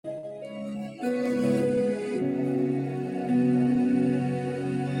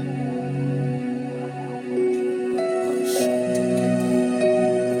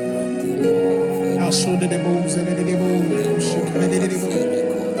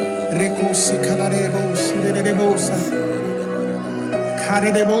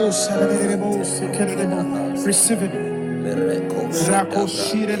Receive it.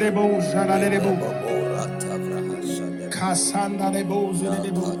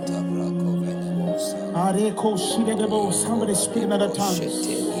 Somebody speak in other tongues.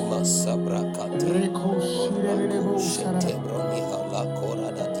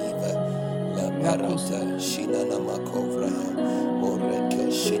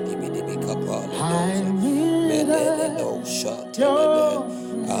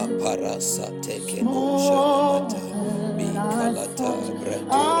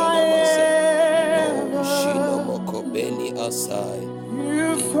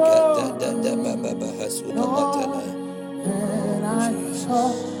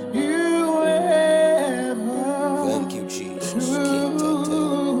 Thank you, Jesus.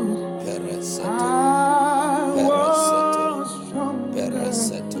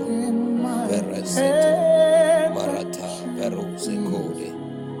 Marata, Verose Code,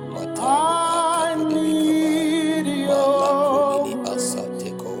 Mata,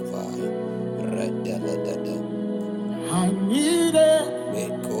 Asate Kova, Red I need it.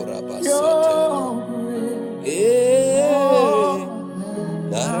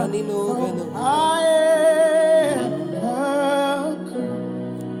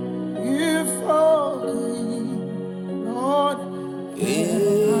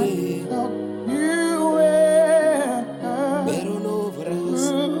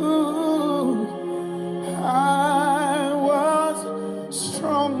 I was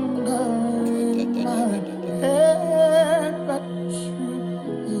stronger in my head, but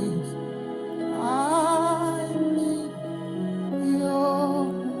truth is, I need your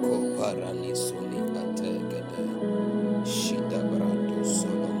Koparani Suni Ategade, Shida Brando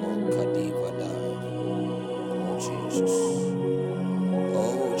Solomo Kadivada. Oh Jesus,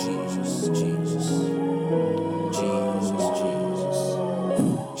 oh Jesus, Jesus, Jesus, Jesus,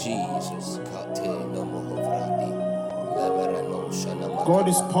 Jesus, God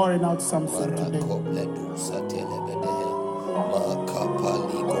is pouring out something today.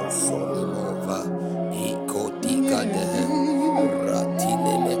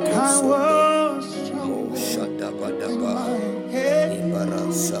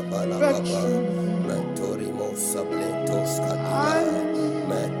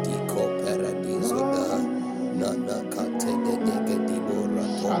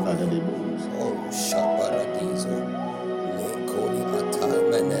 Oh, Shaparadiso, Lekoli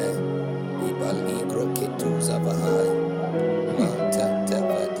Atamene, Ibaligro Ketuza Bahai, Matata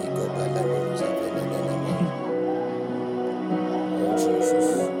Vadigo Balamuza Venenema. Oh, Jesus.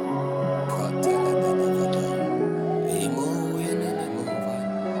 Katala Benavada, Emo Yenemova,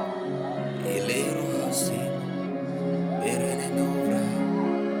 Ilero Hasim, Berenenovra,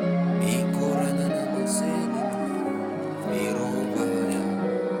 Ikorana Namaseni, Mirovaya,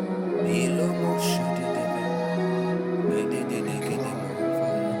 Milo Moshade.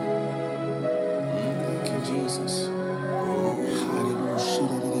 Thank you, Jesus.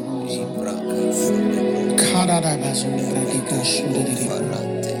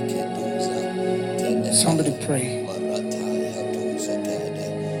 Somebody pray.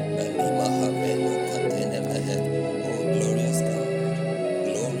 Glorious God,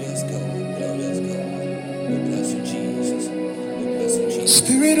 glorious God, glorious God. We bless you, Jesus. We bless you, Jesus.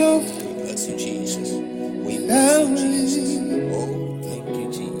 Spirit of, we bless you, Jesus. We bless you, Jesus. Oh, thank you,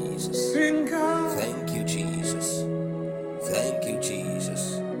 Jesus. Thank you, Jesus. Thank you, Jesus.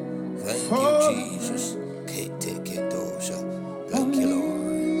 Thank you, Jesus. Thank you, Lord.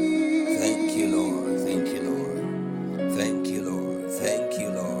 Thank you, Lord. Thank you, Lord. Thank you, Lord. Thank you,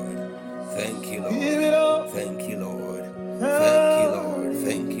 Lord. Thank you, Lord. Thank you, Lord. Thank you, Lord.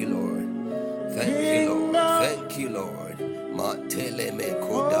 Thank you, Lord. Thank you, Lord. Thank you, Lord. Matele me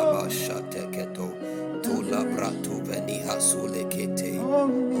kodaba shateketo. Tola bratu veni hasule kete.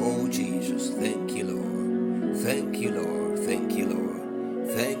 Oh, Jesus. Thank you, Lord. Thank you, Lord. Thank you, Lord.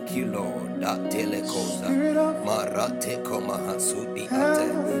 Thank you, Lord. That telekosa. Marate koma hasudi ate.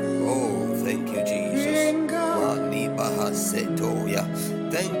 Oh, thank you, Jesus.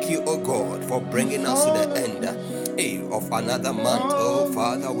 Thank you, oh God, for bringing us to the end of another month. Oh,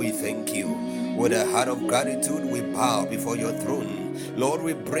 Father, we thank you. With a heart of gratitude, we bow before your throne. Lord,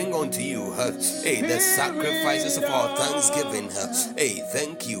 we bring unto you the sacrifices of our thanksgiving.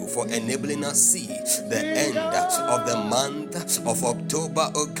 Thank you for enabling us see the end of the month month of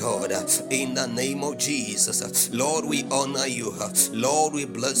October, oh God, in the name of Jesus. Lord, we honor you. Lord, we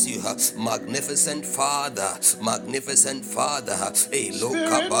bless you. Magnificent Father, magnificent Father. Hey,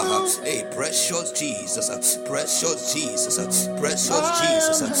 Lokaba, hey, precious Jesus, precious Jesus, precious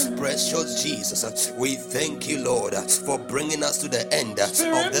Jesus, precious Jesus. We thank you, Lord, for bringing us to the end of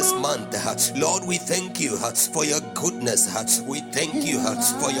this month. Lord, we thank you for your goodness. We thank you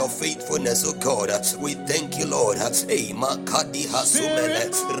for your faithfulness, oh God. We thank you, Lord. Hey, Makadi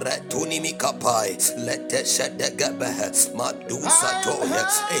Hasumele, Retuni Mikapai, Lete Shedegebe, Madusa Toya.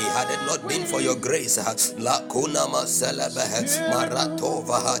 Hey, had it not been for your grace, Lakuna Maselebe,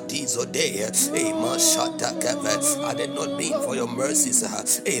 Maratova Hadizo Day, hey, Mashata Keve, had it not been for your mercies,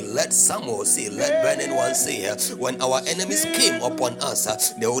 hey, let Samuel see, let Brennan one say, when our enemies came upon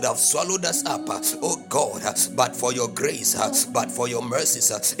us, they would have swallowed us up, oh God, but for your grace, but for your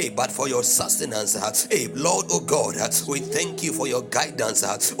mercies, hey, but for your sustenance, hey, Lord, oh God, we thank you for your guidance,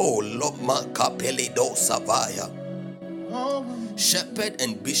 oh Lord, Makapelido Savaya, Shepherd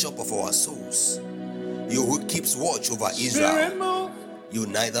and Bishop of our souls, you who keeps watch over Israel, you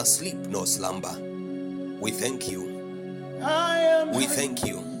neither sleep nor slumber. We thank you. We thank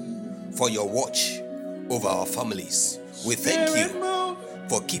you for your watch over our families. We thank you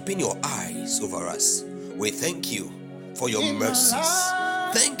for keeping your eyes over us. We thank you for your mercies.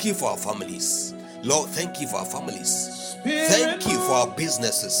 Thank you for our families. Lord, thank you for our families. Thank you for our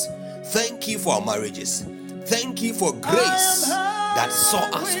businesses. Thank you for our marriages. Thank you for grace that saw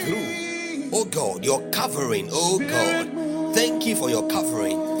us through. Oh God, your covering. Oh God, thank you for your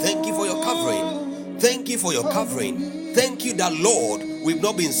covering. Thank you for your covering. Thank you for your covering. Thank you that, Lord, we've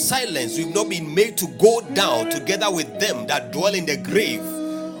not been silenced. We've not been made to go down together with them that dwell in the grave.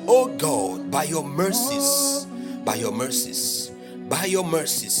 Oh God, by your mercies, by your mercies, by your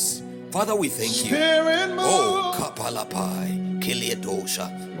mercies, Father, we thank you. Oh, Kapalapai,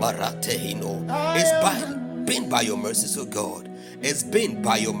 Kilietosha, Maratehino. It's been by your mercies, oh God. It's been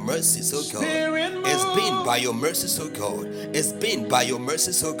by your mercies, oh God. It's been by your mercies, oh God. It's been by your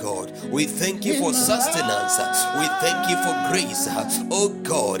mercies, oh God. We thank you for sustenance. We thank you for grace, oh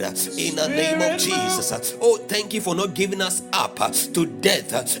God, in the name of Jesus. Oh, thank you for not giving us up to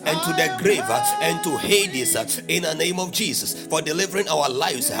death and to the grave and to Hades, in the name of Jesus, for delivering our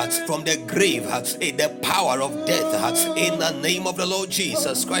lives from the grave, the power of death, in the name of the Lord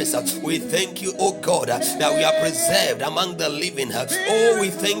Jesus Christ. We thank you, oh God, that we are preserved among the living. Oh, we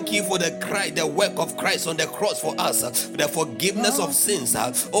thank you for the work of Christ on the cross for us, the forgiveness of sins.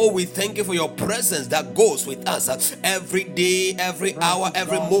 Oh, we thank you for your presence that goes with us every day, every hour,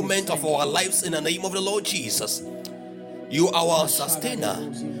 every moment of our lives, in the name of the Lord Jesus. You are our sustainer.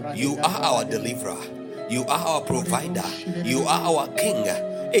 You are our deliverer. You are our provider. You are our king.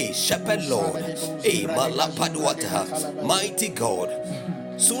 Hey, shepherd Lord. Hey, Malapadwata, mighty God,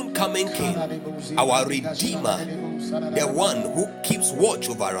 soon coming King, our Redeemer, the one who keeps watch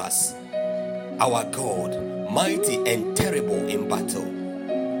over us, our God, mighty and terrible in battle.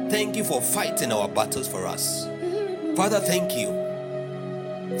 Thank you for fighting our battles for us. Father, thank you.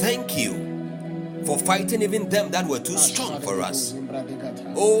 Thank you for fighting even them that were too strong for us.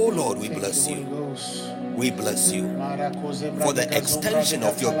 Oh Lord, we bless you. We bless you for the extension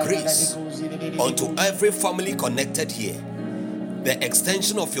of your grace unto every family connected here. The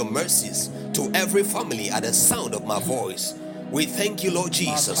extension of your mercies to every family at the sound of my voice. We thank you, Lord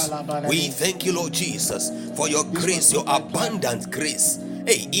Jesus. We thank you, Lord Jesus, for your grace, your abundant grace.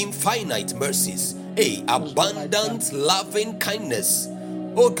 Hey, infinite mercies. Hey, abundant loving kindness.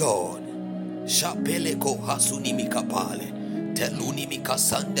 Oh God. Shapeleko hasuni mikapale. Teluni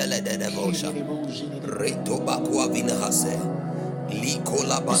mikasandele de devosha. Reto bakwa vinahase.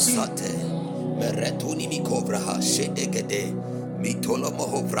 Likola basate. Meretuni mikovraha shedegede. Mitolo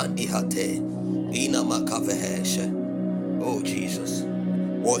mohovrandi hate. Ina makaveheshe. Oh Jesus,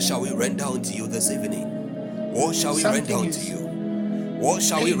 what shall we render unto you this evening? What shall we render unto you? What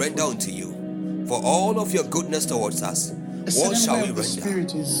shall we render unto you for all of your goodness towards us? What shall we render?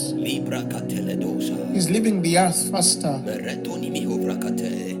 Spirit is leaving the earth faster than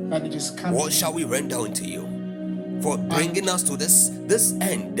it is coming. What shall we render unto you for bringing us to this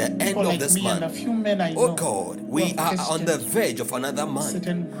end, the end of this month? Oh God, we are on the verge of another month.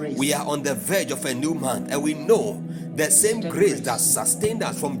 We are on the verge of a new month, and we know the same grace that sustained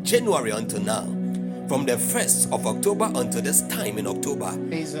us from January until now, from the 1st of October until this time in October.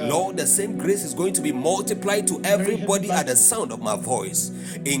 Lord, the same grace is going to be multiplied to everybody at the sound of my voice,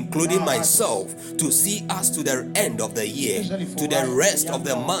 including myself, to see us to the end of the year, to the rest of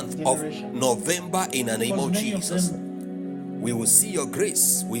the month of November, in the name of Jesus. We will see your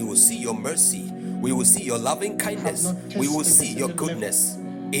grace. We will see your mercy. We will see your loving kindness. We will see your goodness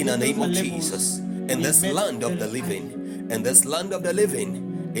in the name of Jesus. In this land of the living, in this land of the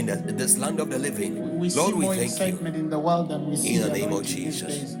living, in this land of the living, Lord, we thank you. In the name of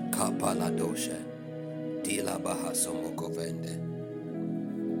Jesus. Kapaladosha, Dila Bahasomokovende,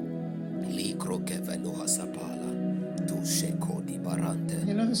 Likro Keveno Hasapala, Dusheko Di Barante.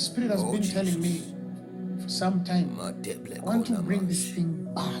 You know, the Spirit has been telling me for some time, I want to bring this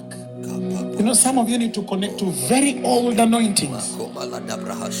thing back. You know, some of you need to connect to very old anointings.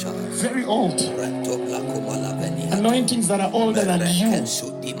 Very old. Anointings that are older than you.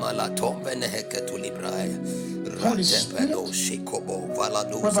 Holy Spirit,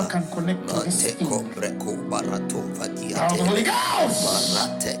 whoever can connect to this thing. Holy Ghost!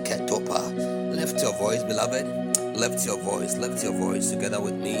 Lift your voice, beloved. Lift your voice. Lift your voice together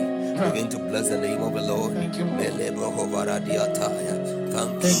with me. Begin to bless the name of the Lord. Thank you, Lord.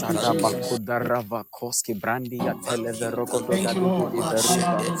 Thank Thank you, Lord.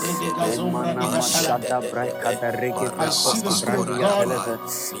 I see the Spirit of God.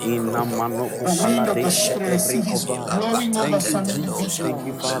 The wind of the Spirit. I see His blowing over some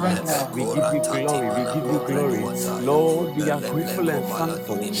individuals right now. We give you glory. We give you glory. Lord, we are grateful and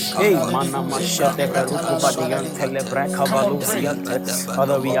thankful. Hey, Manama Shade Berukubadian Telebraka Come on, pray. Valusiante.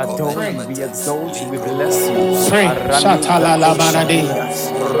 Father, we adore Pray. you, we exalt you, we bless you. Pray. Arani Shadia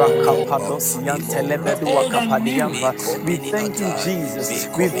Rakapadosian Telebedua Kapadianva. We thank you, Jesus.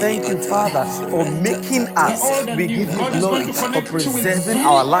 We thank you, Father, for making us. We give you glory for preserving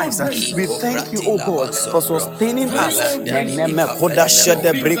our lives. We thank you, oh God, for sustaining us. Neneme Koda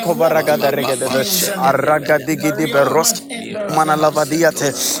Shede Brikovaraga Regede Aragadigi Beroski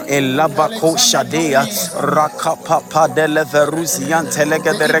Manalavadiate Elabako Shadea Rakapapa de Leverusian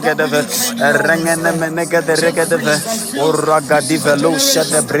Telega de Regedeve Rengene Menega de Regedeve Oragadivelo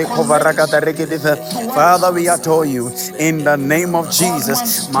Shade Brekovaraga de Regedeve. Father, we adore you in the name of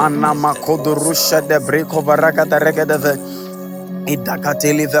Jesus. Mana Makodurusha de Brekovaraga de Regedeve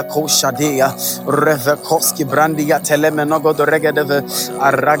Idakateli veko shadia revekoski brandia telemenogo do regedeve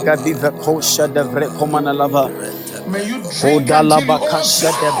aragadi veko shade vrekomana lava. May you drink until you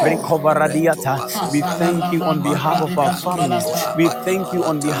We thank you on behalf of our families. We thank you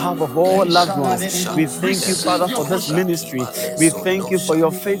on behalf of all loved ones. We thank you, Father, for this ministry. We thank you for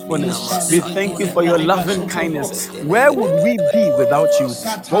your faithfulness. We thank you for your loving kindness. Where would we be without you?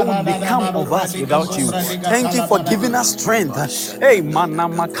 What would become of us without you? Thank you for giving us strength. Hey,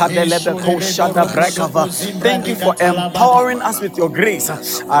 manama kadelebe koshada brakava. Thank you for empowering us with your grace.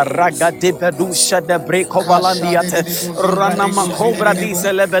 Araga debedu shada brekovalandiate. Ranama kobra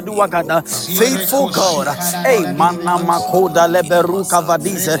diselebedu agada. Faithful God. Hey, manama koda leberu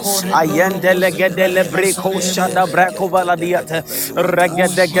kavadize. Ayende legede lebreko shada brakovaladiate.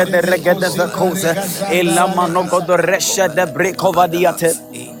 Regede gede regede vekoze. Elama nogodo resha de brekovadiate.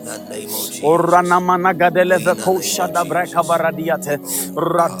 Orana managadele veko shada braka varadiate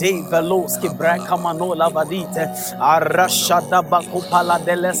rade veloski braka manola vadite arashada bakupala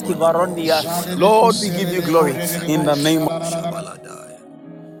deleski varondia. Lord, we give you glory in the name of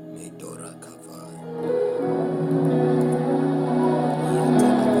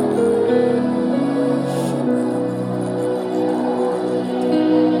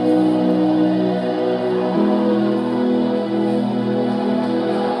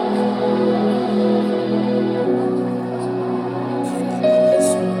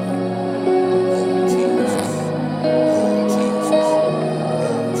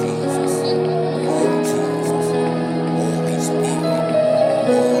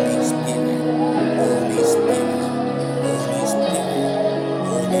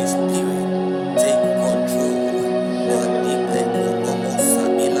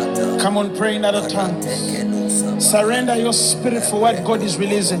Come on, pray in other tongues. Surrender your spirit for what God is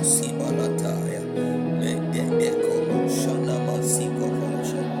releasing.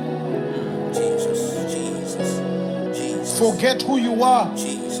 Forget who you are,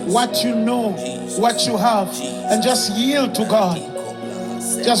 what you know, what you have, and just yield to God.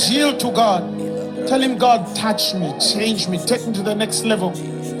 Just yield to God. Tell Him, God, touch me, change me, take me to the next level.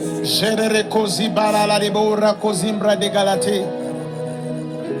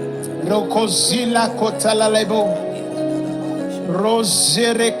 Rokozila kotalalebo.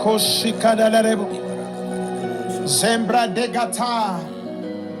 Rosere koshikadarebo. Zembra degata.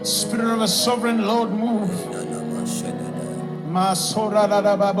 Spirit of a sovereign Lord, move. Masora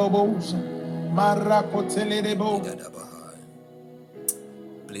rababos. Marakotelebo.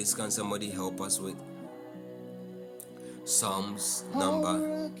 Please, can somebody help us with Psalms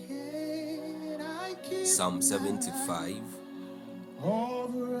number Psalm 75.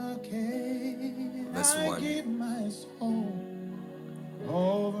 verse 1. give my soul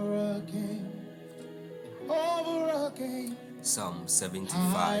over again, over again. Psalm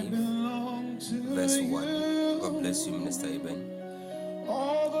 75, verse 1. God bless you, Minister Eben.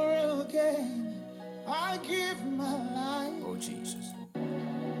 Over again, I give my life. Oh, Jesus.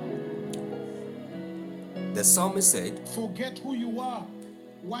 The psalmist said, forget who you are,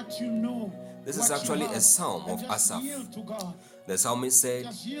 what you know. This is actually a psalm of Asaph. The psalmist said,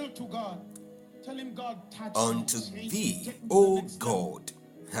 just yield to God. Tell him, God, touch unto me, thee, O God.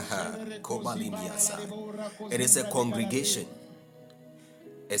 It is a congregation.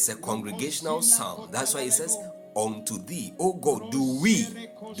 It's a congregational psalm. That's why it says, unto thee, O God, do we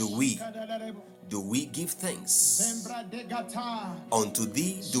give thanks? Unto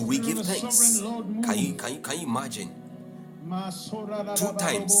thee do we give thanks. Can you imagine? 2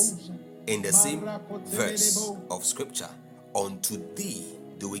 times in the same verse of scripture, unto thee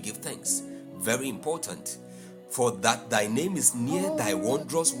do we give thanks. Very important. For that thy name is near, thy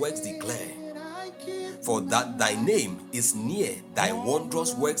wondrous works declare. For that thy name is near, thy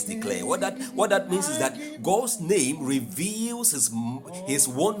wondrous works declare. What that means is that God's name reveals his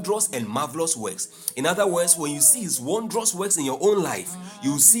wondrous and marvelous works. In other words, when you see his wondrous works in your own life,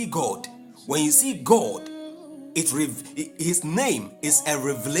 you see God. When you see God, his name is a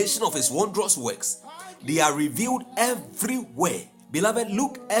revelation of his wondrous works. They are revealed everywhere. Beloved,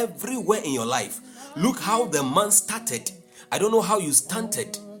 look everywhere in your life. Look how the month started. I don't know how you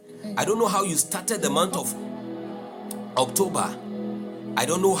started. I don't know how you started the month of October. I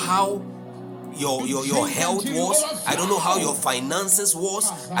don't know how your health was. I don't know how your finances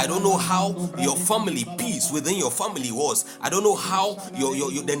was. I don't know how your family peace within your family was. I don't know how your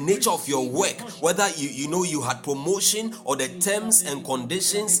the nature of your work, whether you had promotion or the terms and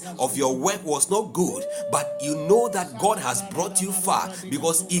conditions of your work was not good, but you know that God has brought you far,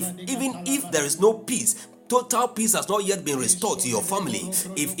 because even if there is no peace, total peace has not yet been restored to your family.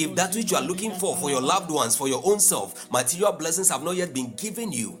 If that which you are looking for your loved ones, for your own self, material blessings have not yet been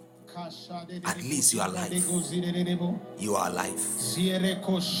given you, at least you are alive. You are alive.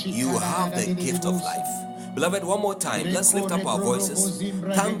 You have the gift of life. Beloved, one more time, let's lift up our voices.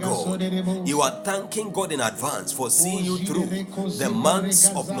 Thank God. You are thanking God in advance for seeing you through the months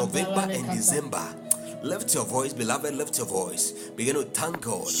of November and December. Lift your voice, beloved, lift your voice. Begin to thank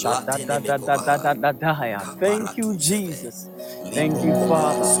God. Thank you, Jesus. Thank you,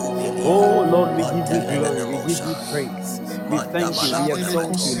 Father. Oh, Lord, we give you glory. We give you praise. We thank you. We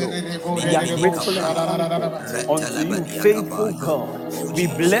exalt you, Lord. We are grateful and thankful unto you, faithful God. We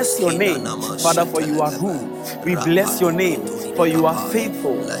bless your name, Father, for you are good. We bless your name, for you are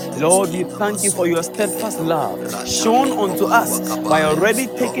faithful. Lord, we thank you for your steadfast love shown unto us by already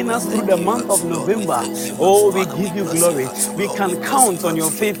taking us through the month of November. Oh, we give you glory. We can count on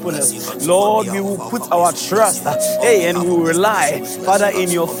your faithfulness. Lord, we will put our trust, and we will rely, Father, in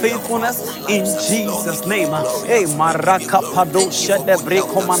your faithfulness, in Jesus' name. Hey, we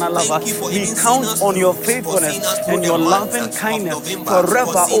count on your faithfulness and your loving kindness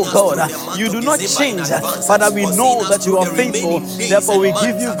forever, oh God. You do not change. Father, we know that you are faithful. Therefore, we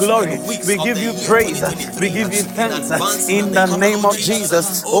give you glory. We give you praise. We give you thanks in the name of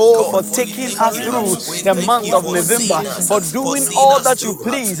Jesus. Oh, for taking us through the month of November, for doing all that you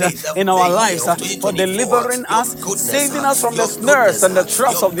please in our lives, for delivering us, saving us from the snares and the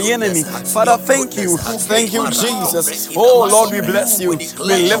traps of the enemy. Father, thank you. Thank you, Jesus. Oh, Lord, we bless you. We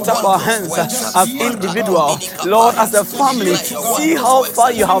lift up our hands as individual. Lord, as a family, see how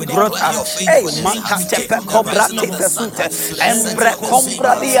far you have brought us. Hey, makatepe kobra tepesute, embre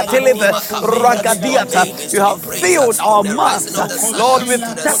kombra diateleve, ragadiata. You have filled our mouths, Lord, with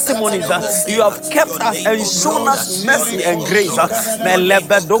testimonies. You have kept us and shown us mercy and grace.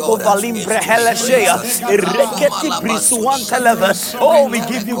 Melebedogo valimbre heleshea, ireketi brisuanteleve. Oh, we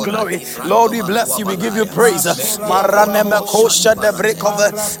give you glory. Lord, we bless you. We give you praise. Maraneme kosha de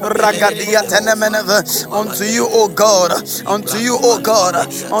brekove, ragadia tenemeneve. Unto you, O God. Unto you, O God.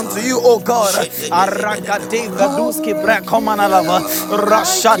 Unto you, O God. Aragade vaduski brekomanalava,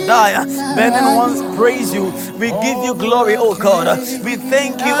 rashadaya. Burning ones praise you. We give you glory, O God. We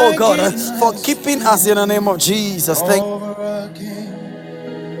thank you, O God, for keeping us in the name of Jesus. Thank you.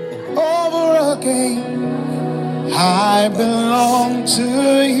 Over again, I belong to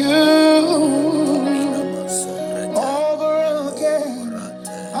you. Over again,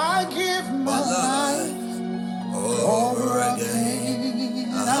 I give my life. Over again,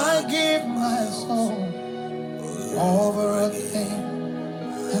 I give my soul. Over again,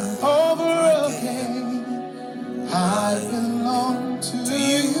 and over again, I belong to you.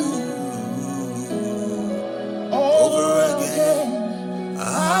 Over again, I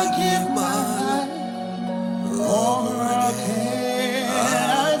give my life.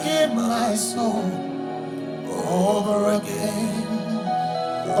 my soul over again,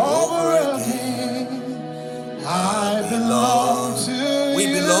 over again. I belong to you. We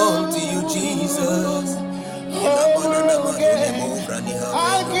belong to you, Jesus. Over again,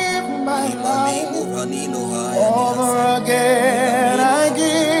 I give my life. Over again, I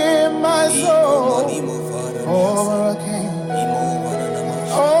give my soul. Over again,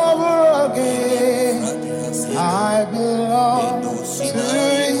 over again, I belong to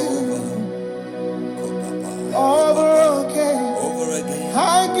you. Over again,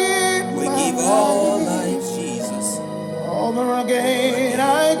 I give my life. Jesus. Over again,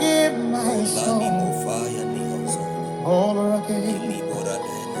 I give my soul. Over again,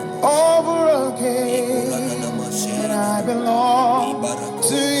 over again, and I belong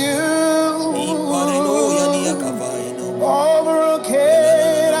to you. Over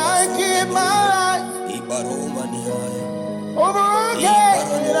again, I give my life. Over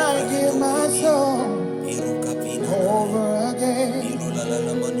again, I give my soul. Over again,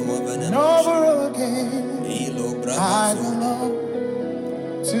 and over again, I belong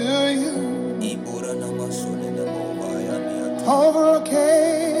to you. Over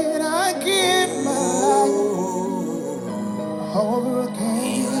again, I give my life. Over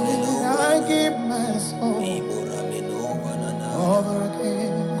again, I give my soul. Over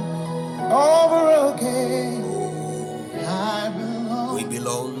again, over again, I belong. We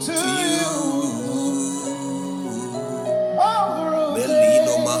belong to you. Over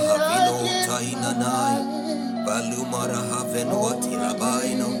Melino again, mahavino I give tainanai. my life. Balumara haveno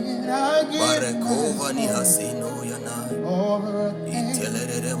watirabaino. Barekova ni hasino yanai. Over again,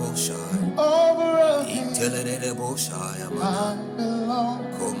 Itelere boshai. over again, Itelere boshai I amana. belong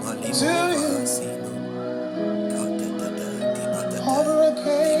Komali to you. hasino. Over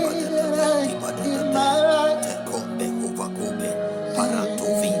again, I give my life. Tekombe huvakobe. Parato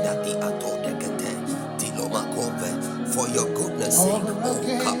vida di atodekete. Tiloma kove. For your goodness sake, oh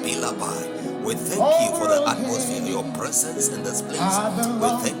Kapilabai. We thank you for the atmosphere, your presence in this place. We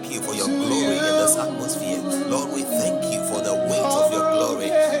thank you for your glory in this atmosphere. Lord, we thank you for the weight of your glory.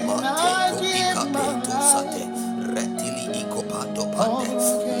 Mate kopikabe to sate. Retili ikopato pate.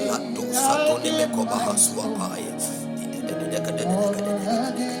 Lato satone mekobaha suapaye.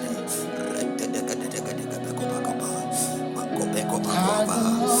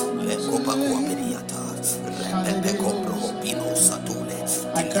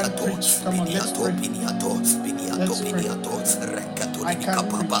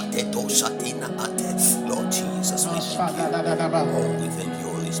 Lord Jesus, we thank you. Oh, we thank you,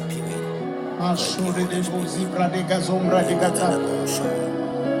 Holy Spirit.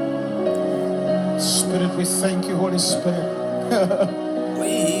 Spirit, we thank you, Holy Spirit.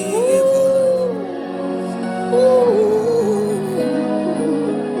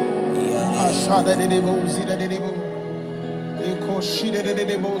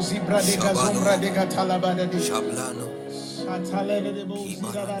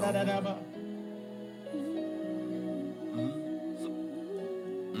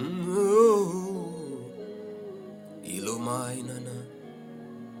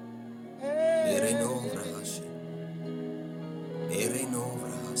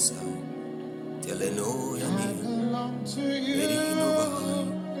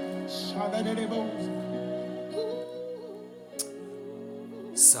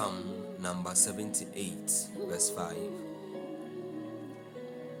 Psalm number 78, verse 5.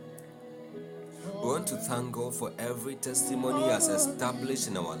 We want to thank God for every testimony He has established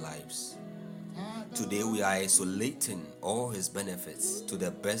in our lives. Today we are isolating all His benefits to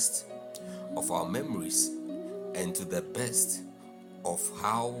the best of our memories and to the best of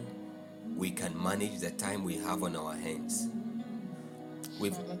how we can manage the time we have on our hands.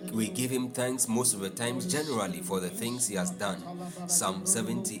 We give Him thanks most of the times generally for the things He has done. Psalm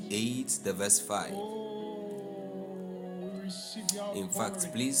 78, the verse 5. In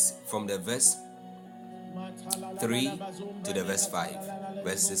fact, please, from the verse 3 to the verse 5.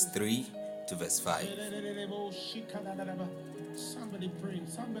 Verses 3 to verse 5. Somebody pray,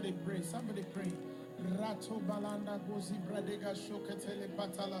 somebody pray, somebody pray. Rato balanda gozi bradega shoketele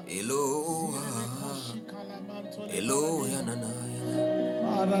patala.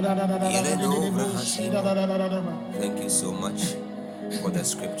 Thank you so much for the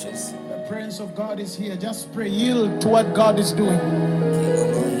scriptures. The presence of God is here. Just pray. Yield to what God is doing.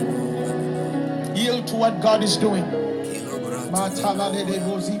 Yield to what God is doing.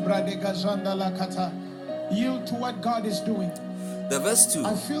 Yield to what God is doing. The verse 2.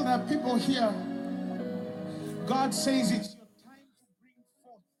 I feel that people here, God says it's your time to bring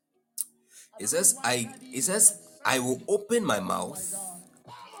forth. It says, I will open my mouth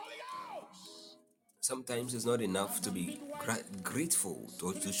Sometimes it's not enough to be grateful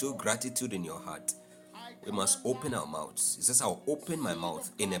or to show gratitude in your heart. We must open our mouths. It says, I'll open my mouth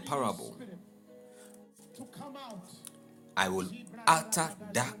in a parable. I will utter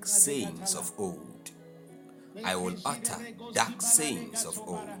dark sayings of old. I will utter dark sayings of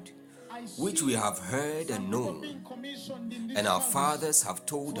old, which we have heard and known, and our fathers have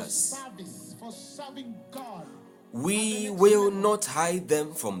told us. We will not hide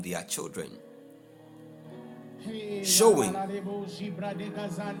them from their children, showing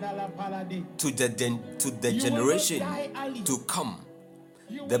to the generation to come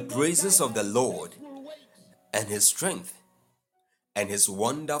the praises of the Lord and his strength and his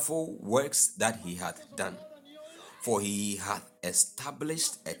wonderful works that he hath done. For he hath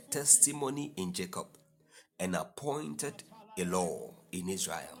established a testimony in Jacob and appointed a law in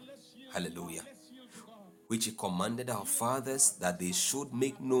Israel. Hallelujah. Which he commanded our fathers that they should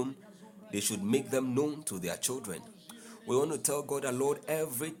make them known to their children. We want to tell God, our Lord,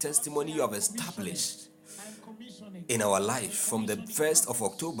 every testimony you have established in our life from the 1st of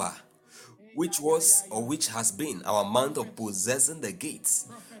October, which has been our month of possessing the gates,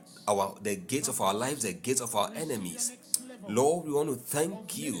 the gates of our lives, the gates of our enemies. Lord, we want to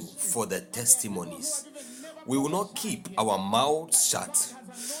thank you for the testimonies. We will not keep our mouths shut.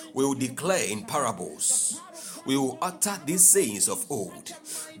 We will declare in parables. We will utter these sayings of old,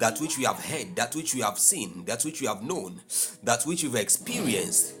 that which we have heard, that which we have seen, that which we have known, that which we've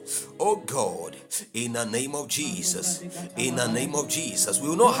experienced. Oh God, in the name of Jesus, in the name of Jesus, we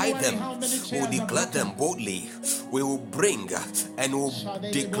will not hide them. We will declare them boldly. We will bring and will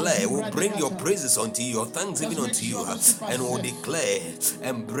declare, we will bring your praises unto you, your thanksgiving unto you, and we will declare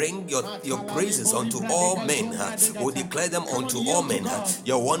and bring your praises unto all men. We will declare them unto all men.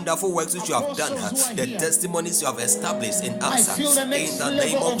 Your wonderful works which you have done, the testimonies you have established in us, in the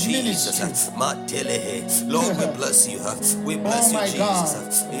name of Jesus. Lord, we bless you. We bless you,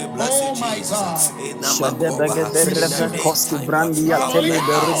 Jesus. We bless you, Jesus. In the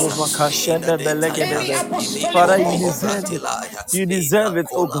Father, you deserve it. You deserve it,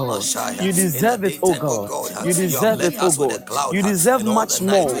 oh God. You deserve it, oh God. You deserve it, oh God. You deserve much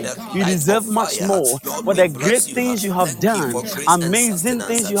more. You deserve much more for the great things you have done, amazing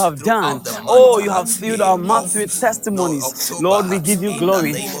things you have done. Oh, you have filled our mouth with testimonies. Lord, we give you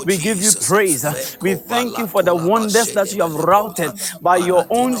glory. We give you praise. We thank you for the wonders that you have routed by your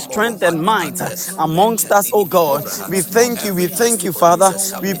own strength and might amongst us, oh God. We thank you, Father.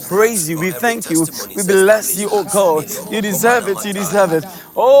 We praise you. We thank you. We bless you, oh God. You deserve it. You deserve it.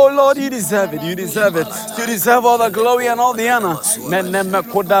 Oh Lord, you deserve it. You deserve it. You deserve all the glory and all the honor.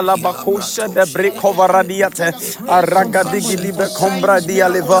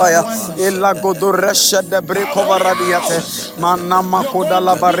 Manama koda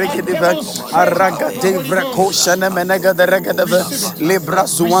la barege dive araga devre koshene menega de regedeve libra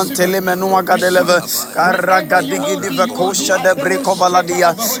suante le menua gadeleve araga digi dive kosha de breko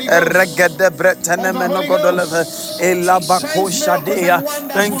valadia regede bretene menogodoleve elaba kosha dea.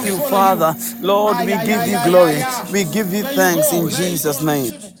 Thank you, Father. Lord, we give you glory. We give you thanks in Jesus'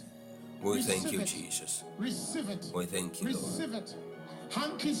 name. We thank you, Jesus. We thank you, Lord.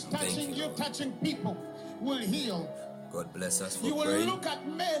 Hankies touching you, touching people will heal. God bless us for you will praying. Look at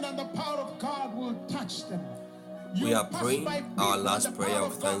men and the power of God will touch them. We are praying our last prayer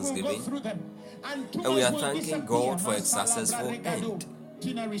of thanksgiving, and we are thanking God for a successful end.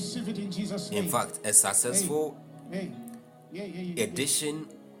 In fact, a successful edition,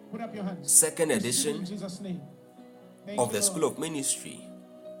 second edition of the School of Ministry,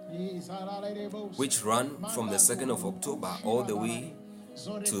 which ran from the 2nd of October all the way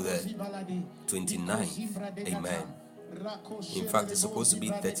to the 29th. Amen. In fact, it's supposed to be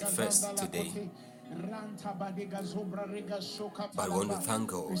 31st today. But we want to thank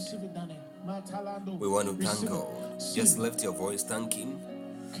God. We want to thank God. Just lift your voice, thank Him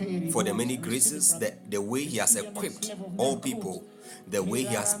for the many graces, the way He has equipped all people, the way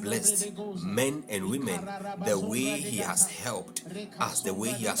He has blessed men and women, the way He has helped us, the way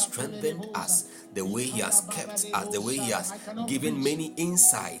He has strengthened us, the way He has kept us, the way He has given many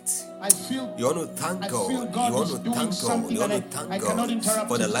insights. You want to thank God. You want to thank God. You want to thank God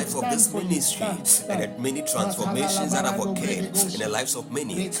for the life of this ministry and the many transformations that have occurred in the lives of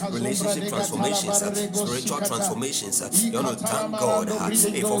many. Relationship transformations, spiritual transformations. You want to thank God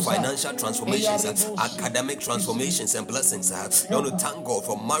for financial transformations, academic transformations and blessings. You want to thank God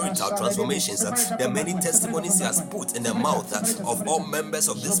for marital transformations, the many testimonies He has put in the mouth of all members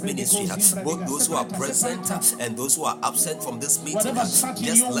of this ministry, both those who are present and those who are absent from this meeting.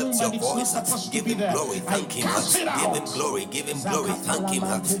 Just lift your voice, give Him glory, thank Him, give Him glory, thank Him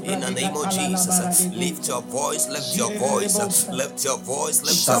in the name of Jesus. Lift your voice, lift your voice, lift your voice,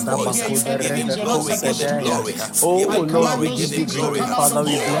 lift your voice. Give Him glory, give Him glory, Oh give Him Lord, we glory, give give you Him glory. glory. Father,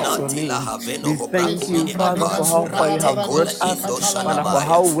 we bless your name. We thank you, Father, for how far you have brought us. Father, for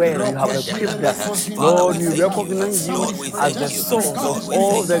how well you have equipped us. Father, Lord, we we thank you. recognize you Lord, we as thank the you. source Lord, of we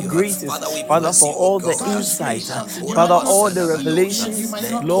all thank the you. graces. Father, we Father, bless for you, O all the God. insight. Father, all the revelations,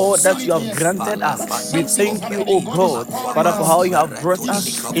 Lord, that you have granted us. We thank you, oh God, Father, for how you have brought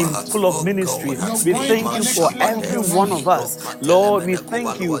us in full of ministry. We thank you for every one of us. Lord, we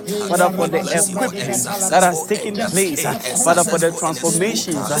thank you, Father, for the equipping that has taken place. Father, for the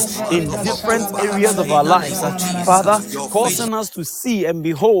transformations in different areas of our lives. Father, causing us to see and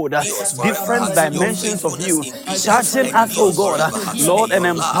behold different dimensions of you, charging us, oh God, Lord, and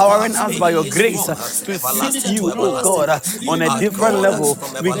empowering us by your grace to seek you, oh God, on a different level.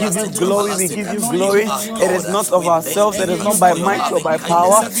 We give you glory, we give you glory. It is not of ourselves, it is not by might or by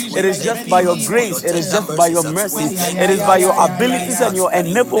power, it is just by your grace, it is just by your mercy, it is by your abilities and your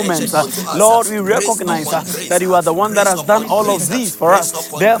enablement. Lord, we recognize that you are the one that has done all of these for us.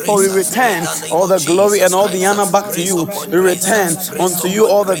 Therefore, we return all the glory and all the honor back to you. We return unto you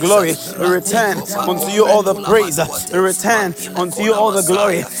all the glory. We return unto you all the praise. We return unto you all the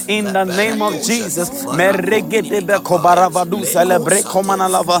glory. In the name of Jesus. Meregedebe kobaravadu celebre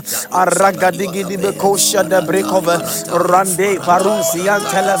komanalava. Aragadigidibe kosha de brekove. Rande varusi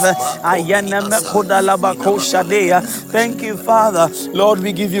anteleve. Ayeneme kodalaba kosha dea. Thank you, Father. Lord,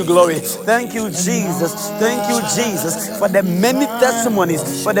 we give you glory. Thank you, Jesus. Thank you, Jesus, for the many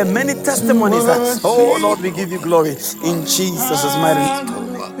testimonies. For the many testimonies. Oh, Lord, we give you glory. In Jesus' mighty name.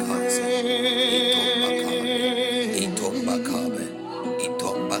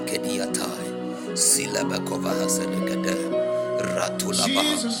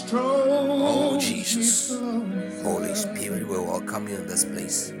 Oh Jesus, Holy Spirit, we welcome you in this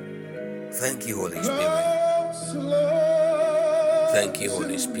place. Thank you, Holy Spirit. Thank you,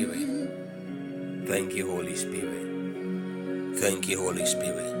 Holy Spirit. Thank you, Holy Spirit. Thank you, Holy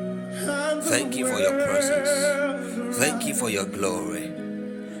Spirit. Thank you for your presence. Thank you for your glory.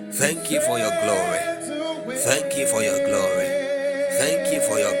 Thank you for your glory. Thank you for your glory. Thank you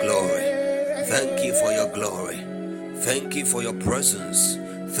for your glory. Thank you for your glory. Thank you for your presence.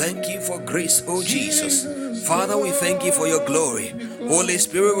 Thank you for grace, oh Jesus. Father, we thank you for your glory. Holy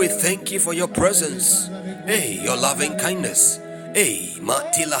Spirit, we thank you for your presence. Hey, your loving kindness. Hey,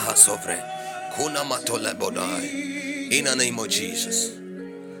 Matila Hasovre. Kuna Matole Bodai. In the name of Jesus,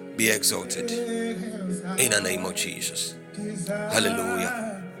 be exalted. In the name of Jesus.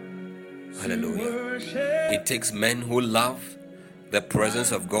 Hallelujah. Hallelujah. It takes men who love the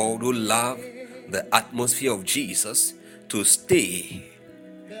presence of God, who love the atmosphere of Jesus, to stay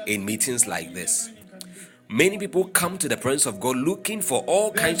in meetings like this. Many people come to the presence of God looking for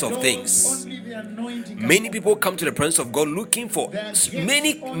all kinds of things. Many people come to the presence of God looking for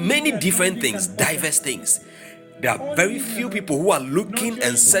many different things, diverse things. There are very few people who are looking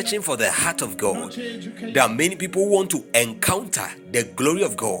and searching for the heart of God. There are many people who want to encounter the glory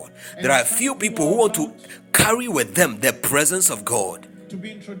of God. There are few people who want to carry with them the presence of God.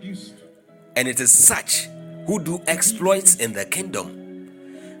 And it is such who do exploits in the kingdom.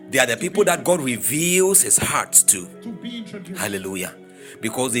 They are the people that God reveals His heart to. Hallelujah.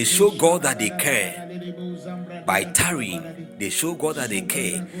 Because they show God that they care. By tarrying, they show God that they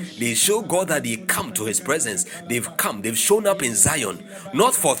care. They show God that they come to His presence. They've shown up in Zion,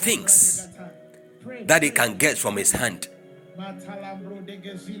 not for things that they can get from His hand,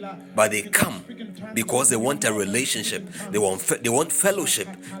 but they come because they want a relationship. They want fellowship.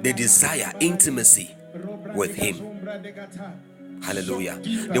 They desire intimacy with Him. Hallelujah.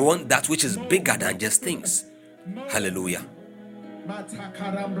 They want that which is bigger than just things. Hallelujah.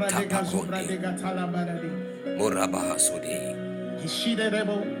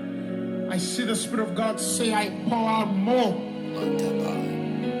 I see the Spirit of God say, I pour out more.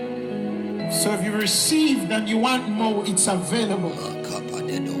 So if you receive and you want more, it's available.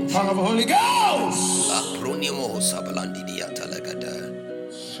 Power of the Holy Ghost.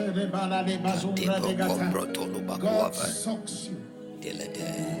 God sucks you.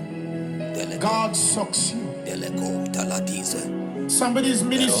 God sucks you. Somebody's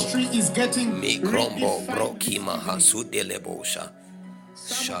ministry is getting redefined.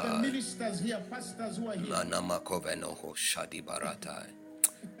 Some of the ministers here, pastors who are here.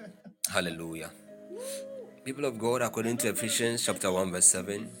 Hallelujah. People of God, according to Ephesians chapter 1 verse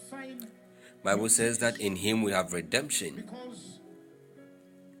 7, Bible says that in him we have redemption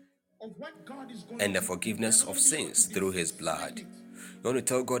and the forgiveness of sins through his blood. You want to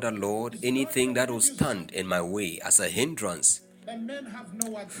tell God that, Lord, anything that will stand in my way as a hindrance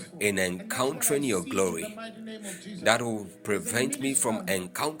in encountering your glory, that will prevent me from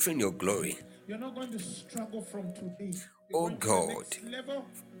encountering your glory. Oh God,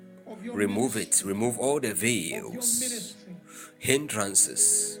 remove it. Remove all the veils,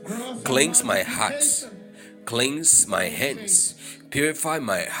 hindrances. Cleanse my heart. Cleanse my hands. Purify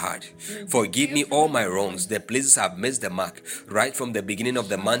my heart. Forgive me all my wrongs, the places I've missed the mark, right from the beginning of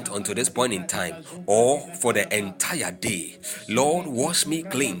the month until this point in time, or for the entire day. Lord, wash me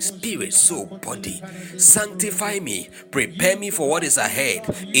clean, spirit, soul, body. Sanctify me. Prepare me for what is ahead.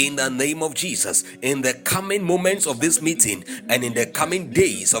 In the name of Jesus, in the coming moments of this meeting, and in the coming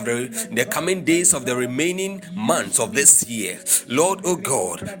days of the remaining months of this year, Lord, oh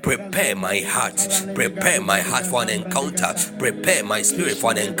God, prepare my heart. Prepare my heart for an encounter. Prepare my spirit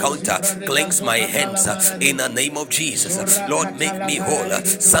for an encounter. Cleanse my hands in the name of Jesus. Lord, make me whole.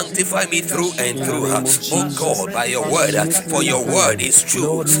 Sanctify me through and through. Oh God, by your word, for your word is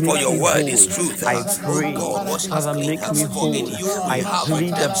true. For your word is truth. I Oh pray, God, wash us Father, clean. make me For in whole. you we I have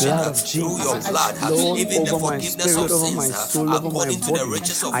plead the redemption blood of through your Jesus, blood, Lord, even the over my forgiveness of spirit, over my sins, soul, over my according to the body.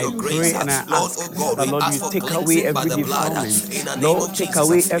 riches of I your grace. pray and I Lord, ask oh God, that, we Lord, you ask for take away cleansing by every the blood defilement. in the name Lord, of take Jesus.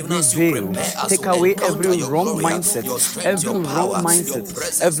 away Even every as you veil. prepare us Take to away encounter every your wrong glory, mindset, your strength, every your wrong power, your mindset,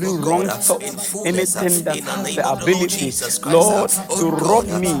 presence, every oh God, wrong in thought, fullness, anything that in the has name the of the Lord ability, Jesus Christ. Lord, Oh to rob God,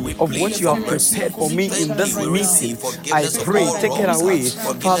 me we of what plead you for have mercy. prepared for me in Thank you. this We meeting. receive I forgiveness of pray, all take it wrongs, away.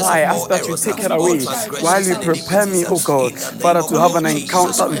 Father, forgiveness I of ask all that you errors, take it all away while transgressions you and prepare me, oh iniquities, God, in the Father, name of to the have an Lord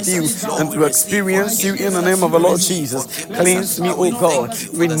Jesus encounter with Christ. you Lord, and we to receive experience you in the forgiveness. name of the We Lord receive Jesus. forgiveness. Cleanse me, And oh we God. thank you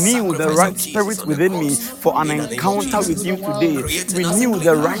for the Renew the sacrifice right of Jesus spirit on the within me cross. for an In the name of encounter with Jesus, you today. creating us a Renew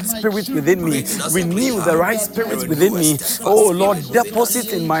clean the right heart, spirit within me. creating us a clean Renew the heart, right and spirit renew within a me. steadfast Oh spirit Lord, within us.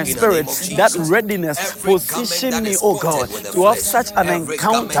 deposit in my In the name spirit of that Jesus, readiness. every garment Position that me, is oh coated God, with the to have flesh, such an every encounter,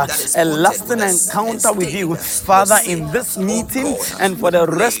 garment that is a coated with lasting and encounter with you, stained with Father, sin. in this Oh meeting God, and for we the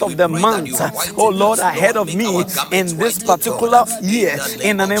rest pray, of we the pray that you month. whiten Oh Lord, us. ahead Lord, of make me our garments in this white, oh God, particular in year, the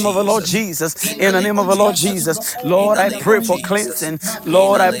in name the of name of the Lord Jesus. Jesus, In the in the name name of of the Lord Jesus. Jesus. In Lord, the I name pray of for Jesus. cleansing.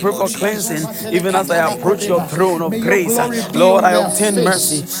 In Lord, the I name pray of for Jesus. cleansing, even In as the I name of approach your Jesus. throne of May your grace. glory be Lord, on I their obtain face.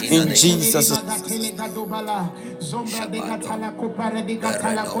 mercy In the in name of Jesus' Jesus. Shabado.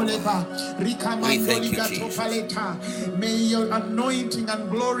 We thank you, Jesus. May your anointing and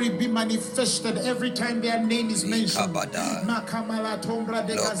glory be manifested every time their name is mentioned. Ikabada. Makamala tombra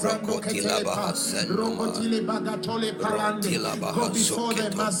de gazando Loprokotila ketelepa, bahasenoma. rogotile bagatole palande. Rotila Go before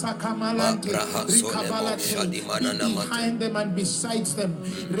them, bahasoketo. masakamalante, Mabrahasonemo rikabalate. Be shadimana namate. behind them and besides them.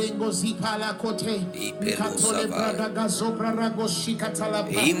 Rengo zipala kote, Ipelu mikatole savai. brada gazopra rago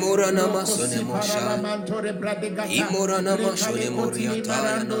shikatalapa, Imorana roko masonemo shai. sipararamantore bradegata, Imorana rekale masonemo kotile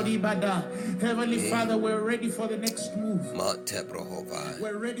marando riatayana. ribada. Heavenly Father, we're ready for the next move. Mate brohovai.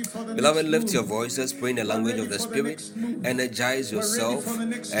 We're ready for the Beloved, next lift your move. voices, pray in the We're language ready of the for the Spirit. next move. Energize We're ready for yourself. the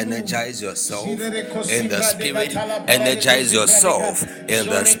next move. Energize yourself Shirere in the kosimbra de Spirit. gatala parale Energize kozibra de ga. yourself in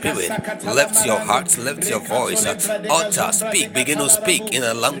the Zore Spirit. kasakatala Lift your marande. hearts, lift your voice. Rekatole brade Utter, gazombra de speak, begin to gatala speak rabu. in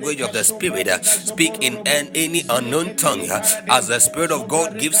the language of the Rekasombra Spirit. de Speak gazoboro in robo. any unknown tongue Zileketele parade. as the Spirit of Zobra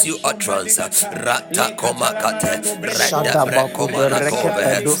God de gives you gazombra de utterance. gata. Rata Le katala komakate, marando brede rete Shadabakove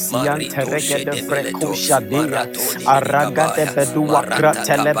brekomanakove, Rekasalade. rekepedosiante marito regede shedebeleto, vrekushadea marato aragade diminigabaya, bedua marata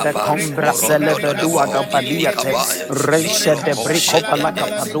kratelebe kababa, kombra morondo selebedua debo, gavadiate ikabaya, reshede ibroho brekovalaka shedede,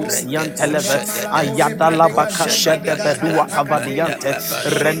 padosiante regedo leve shedede, ayadalaba rego kashede shedegede, bedua rete kavadiante pepe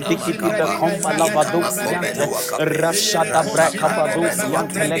rendikidive sonamakaba, komba lavadosiante inamakobenua kabe, rashada ratakakobenua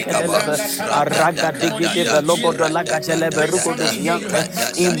brekavadosiante tibinigaba, lekedeve araga digideve radadadadada, logodo lagatele radadadadada, rugodosiante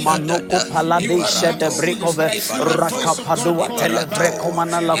imanoko radadadadada, palade shede ibarato, brekove ibarato, rakapadua televre ibarato,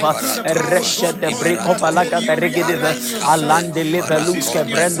 komanalava ibarato, reshe de ibarato, brekova laga regedive maraskato, alande leveluske marakote,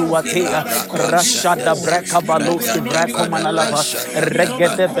 brendu atea rashada ibrabrakoshate, brekavaluski brekomanalava radadabadabashandaba,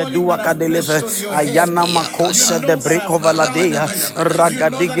 regede bedua kadeleve ayana makosha de iyakaba, brekova ladea rabadabadabadabadaba,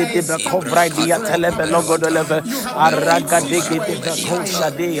 ragadigi de bekovra dia telebe ibrakadokobelewata, logodoleve aragadigi de ibrokobarakobeliata,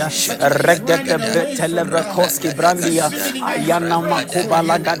 bekosha dea regede shadadadadada, beteleve koski brandia radadadadada, ayana makuba radadadadada,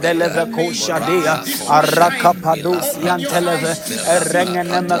 lagadeleve kosha dea morakako, Rakapados Yanteleve,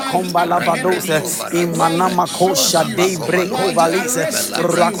 Renganema Kombala Badose, Imanama Kosha de Breco Valise,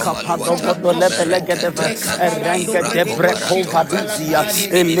 Rakapadogo Lebelegedeve, Renga de Breco Vaduzia,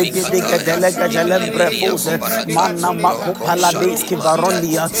 Eligediga Delega Delembrefose, Manamako Paladeski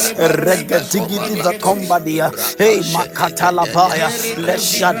Varondia, Regadigidi Combadia, Hey Makatalabaya,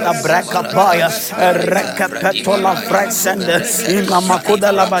 Leshada Brakapaya, Rekapetola Frexende,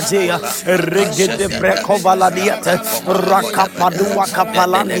 Imamakuda Labajea, Regede Brekovaladiate, Rakapadua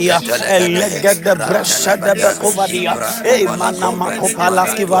Kapalandia, Elegede Breshada Bekovadia, Hey Manamako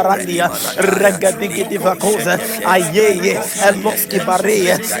Palaski Varandia, Regadigidi Vakoze, Ayeye, Eloski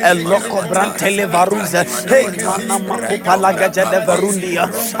Varie, Eloko Brantele Varuze, Hey Manamako Palagaja de Varundia,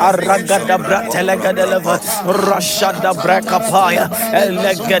 Aragada Bratelega de Leva, Rashada Brakapaya,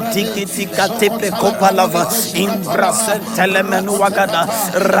 Elegatikiti Katipe Kopalava, Imbrasen Telemenuagada,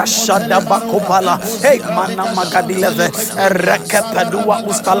 Rashada Bakopala, Hey Manamagadileve, Rekepadua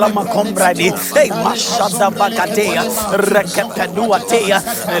Ustalama Combradi, Hey Mashada Bakatea, Rekepadua Tea,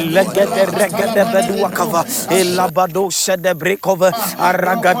 Legede Regede Beduakava, Elabado Shede Brekova,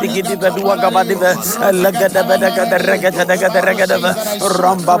 Aragadigi Bedua Gabadive, Legede Bedega Regede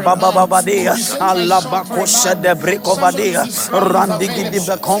Ramba Baba Babadia, Alabako Shede Brekovadia, Randigi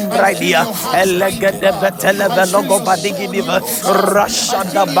Diva Combradia, Elegede Beteleve Logo Badigi Diva,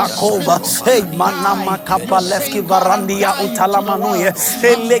 Rashada Bakova, Hey Manama Kapaleski Varandia Utalamanuye,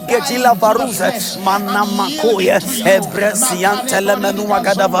 Elegedila Varuze, Manama Koye, Ebresian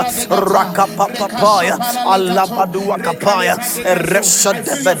Telemenuagadava, Rakapapaya, Alabadua Kapaya,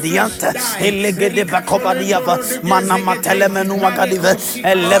 Reshade Bediante, Elegede Bakobadiava, Manama Telemenuagadive,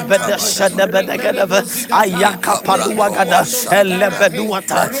 Elebede Shadebedegedeve, Ayaka Paduagada,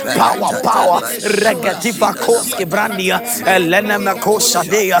 Elebeduata, Power, Regativa Koski Brandia, Elena Makosha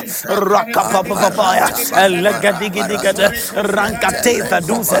Dea, Rakapapapaya, Elegadigidigade, Rankate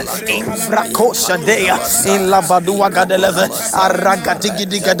Vaduze, Imbrakosha Dea, in Labaduagadeve,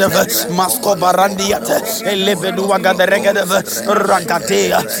 Aragatigidigadeve, Masko Barandiate, Elebeduagaderegedeve,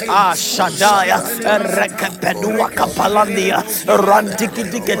 Ragatea, Ashadaya, Rekapedua Kapalandia,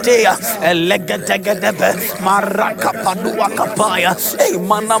 Rantikidiketea, Elegategedebe, Marakapadua Kapaya, Hey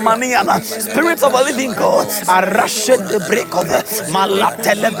Manamaniana, Spirit of a living God, Arashid the break of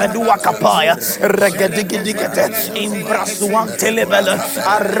Malatelevedua Kapaya, Regadigidikete, Imbrasuan Telebele,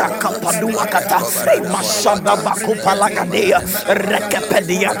 Arakapadua Kata, Hey Mashada Bakupalagadea,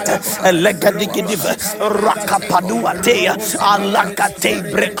 Rekapediate, Elegadigidive, Rakapadua Tea, Alakate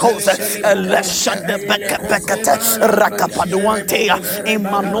Brekose, Leshade Bekapekate, Rakapaduantea,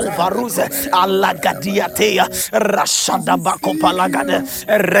 Imanova Ruse, Alagadiatea, Rashada Bakopalagade,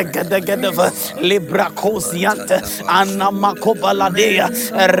 Regedegedeva, Librakosiante, Anamakobaladea,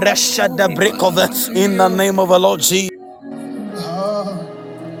 Reshade Brekove, in the name of the Lord Jesus.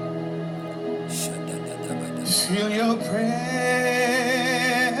 Feel your presence,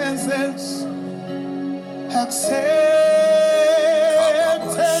 acceptance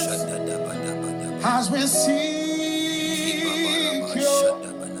as we seek your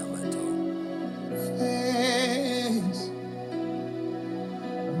face.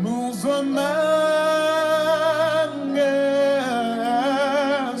 Move among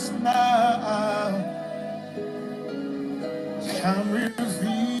us now. Come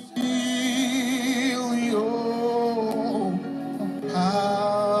reveal your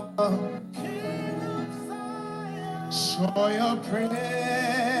power. Show your presence.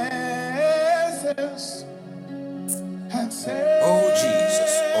 Oh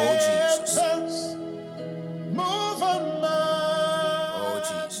Jesus, oh Jesus. Move among. Oh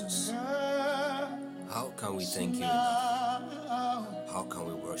Jesus. How can we thank you enough? How can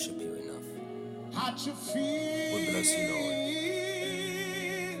we worship you enough? We bless you, Lord.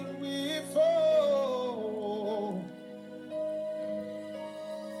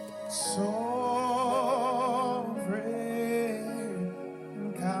 Sovereign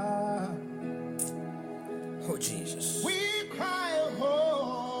God. Oh Jesus. We cry holy,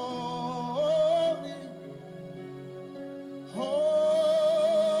 holy.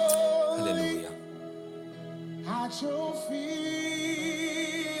 Hallelujah. At your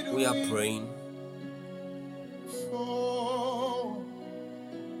feet we are praying.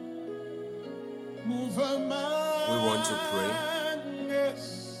 We want to pray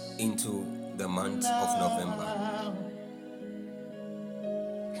into the month of November.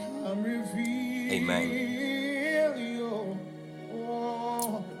 Amen.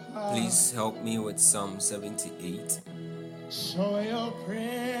 Please help me with Psalm 78. Show your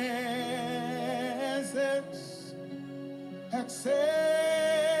presence, acceptance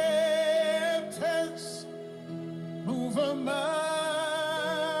move among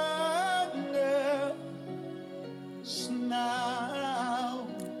us now.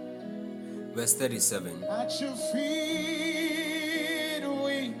 Verse 37. At your feet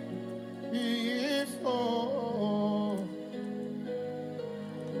we fall.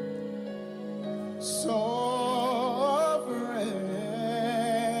 Sovereign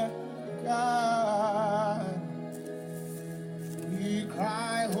God, we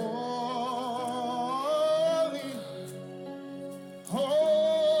cry holy, holy.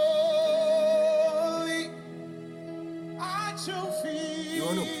 At your feet You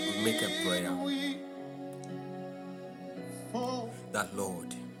want to make a prayer we fall. that,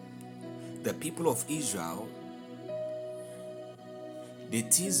 Lord, the people of Israel, they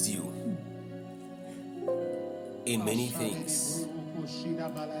teased you in many things.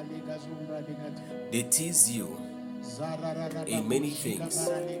 They teased you in many things.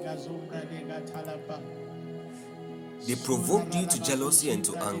 They provoked you to jealousy and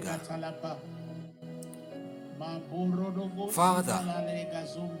to anger. Father,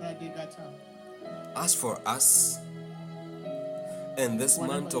 as for us, in this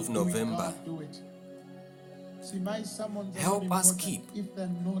month of November, help us keep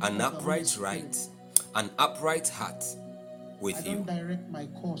an upright heart with you.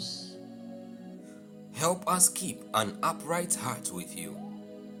 Help us keep an upright heart with you.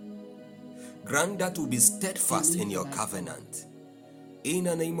 Grant that we'll be steadfast in your covenant. In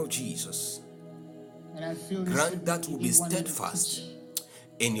the name of Jesus. Grant that we'll be steadfast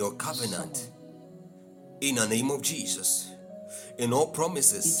in your covenant. In the name of Jesus. In all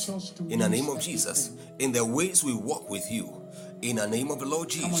promises. In the name of Jesus. In the ways we walk with you. In the name of the Lord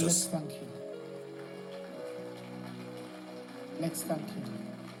Jesus. Let's thank you. Let's thank you.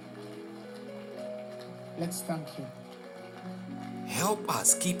 Let's thank you. Help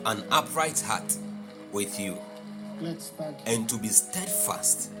us keep an upright heart with you. Let's thank you. And to be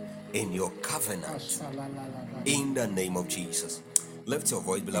steadfast in your covenant. In the name of Jesus. Lift your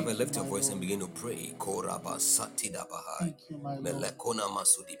voice, beloved. Lift your voice and begin to pray.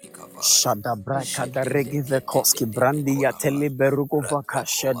 Shada braka da regive koski brandi ya teleberugo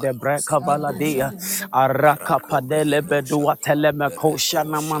vakasha de braka valadia araka padele bedua teleme kosha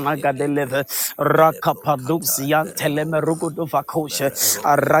na managa deleve raka padusi yan teleme rugo do vakosha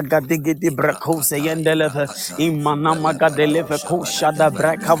araga digi di brakose yendeleve imana maga deleve kosha da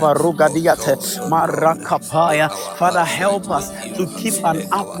braka varuga diate maraka paya. Father, help us to keep an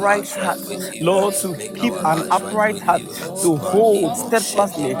upright heart, Lord, to keep an upright heart, to hold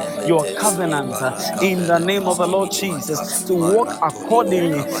steadfastly your covenant in the name of the Lord Jesus, to walk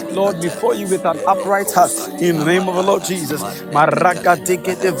accordingly, Lord, before you with an upright heart in the name of the Lord Jesus. Maraga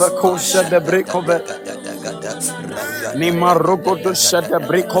dike de vakosha de brekove. Nima rogodo shada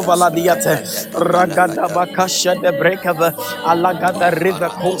brekovala diate ragada bakasha de brekava alagada river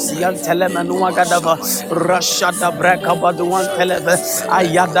kosian telemenua gadava rashada brekava duan televe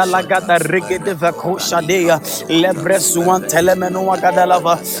ayada lagada rigede vakosha dea lebresuan telemenua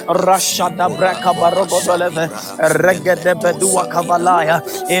gadalava rashada brekava rogodo leve regede bedua kavalaya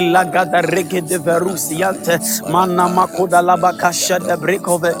elagada rigede verusiante mana makoda labakasha de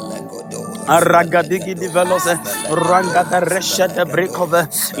brekove Aragadigi di velose, rangada resha brekove,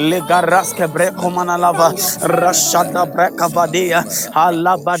 legaraske brekomana lava, rashada brekavadia,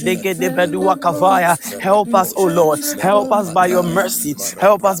 alabadege de bedua kavaya. Help us, O Lord, help us by your mercy,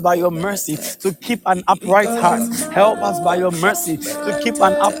 help us by your mercy to keep an upright heart. Help us by your mercy to keep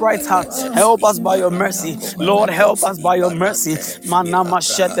an upright heart. Help us by your mercy, Lord, help us by your mercy. Manama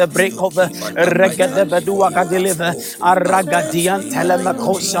shede brekove, regede bedua kadelive, aragadian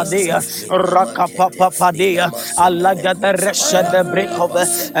telemekosha dea. Rakapapapadea, Alagada Resha de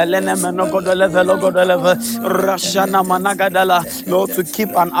Brekove, Elena Menogodoleve, Logodoleve, Rashana Managadala, Lord, to keep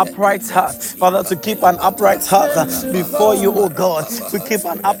an upright heart, Father, to keep an upright heart before you, O God, to keep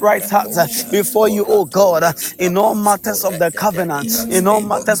an upright heart before you, O God, in all matters of the covenant, in all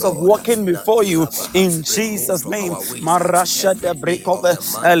matters of walking before you, in Jesus' name, Marasha de Brekove,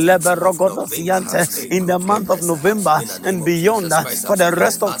 Leberogodosiante, in the month of November and beyond, for the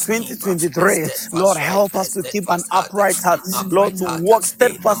rest of 2023. Lord, help us to keep an upright heart, Lord, to walk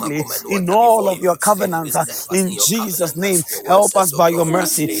steadfastly in all of your covenants. In Jesus' name, help us by your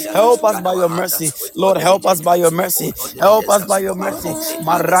mercy. Help us by your mercy. Lord, help us by your mercy. Help us by your mercy.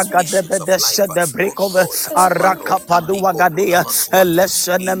 Maraga de bedesha de breakove, araka padua gadea,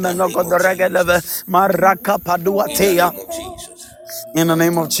 eleshene menogo de regeleve, maraka padua tea. In the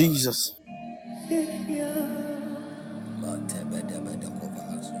name of Jesus.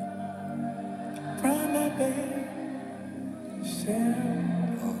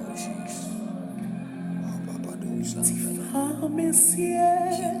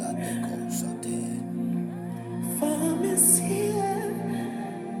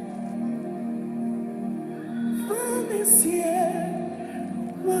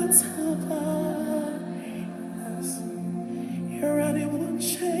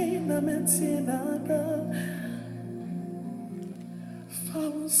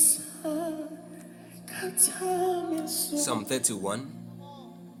 Psalm 31.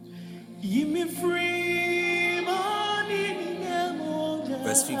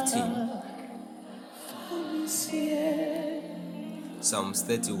 Verse 15. Psalms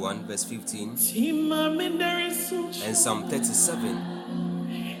 31 verse 15 and Psalm 37.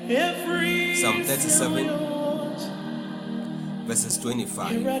 Psalm 37 verses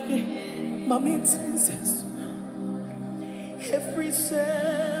 25.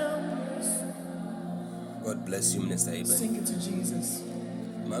 God bless you, Minister Eben. Sing it to Jesus.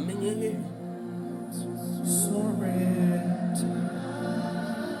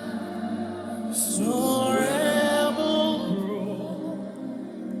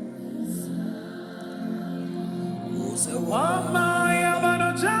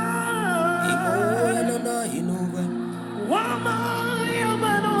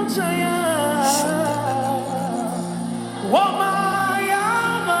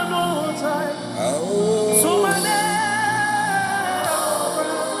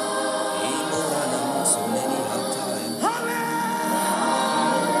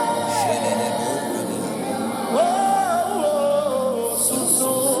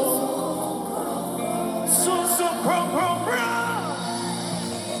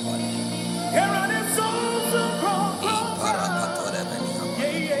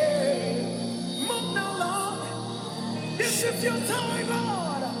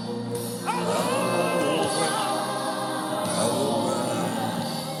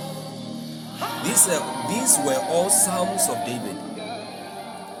 These were all Psalms of David.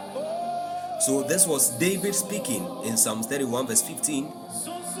 So this was David speaking in Psalms 31 verse 15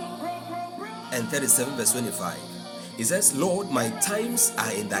 and 37 verse 25. He says, Lord, my times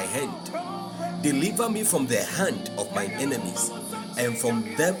are in thy hand. Deliver me from the hand of mine enemies and from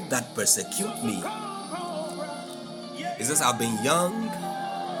them that persecute me. He says, I've been young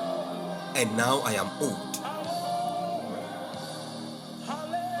and now I am old.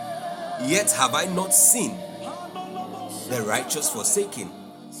 Yet have I not seen the righteous forsaken,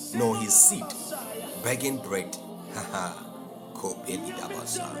 nor his seed begging bread.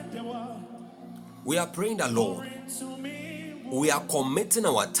 We are praying that, Lord, we are committing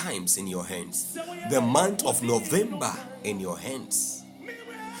our times in your hands. The month of November in your hands.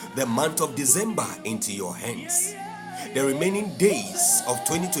 The month of December into your hands. The remaining days of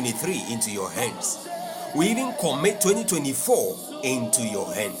 2023 into your hands. We even commit 2024 into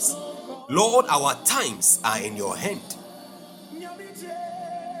your hands. Lord, our times are in your hand.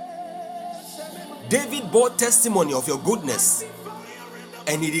 David bore testimony of your goodness,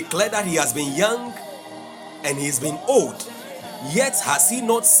 and he declared that he has been young and he has been old, yet has he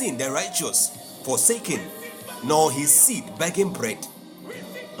not seen the righteous forsaken, nor his seed begging bread.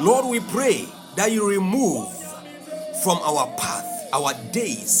 Lord, we pray that you remove from our path, our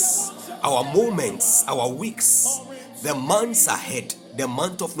days, our moments, our weeks, the months ahead, the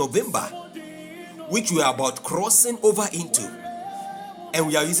month of November, which we are about crossing over into. And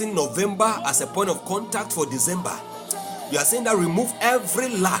we are using November as a point of contact for December. We are saying that remove every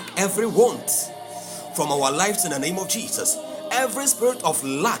lack, every want from our lives in the name of Jesus. Every spirit of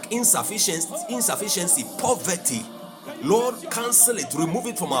lack, insufficiency, poverty, Lord, cancel it, remove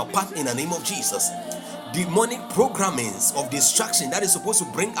it from our path in the name of Jesus. Demonic programmings of distraction that is supposed to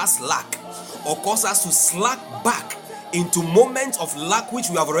bring us lack or cause us to slack back into moments of lack which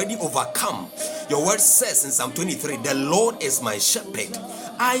we have already overcome. Your word says in Psalm 23, the Lord is my shepherd,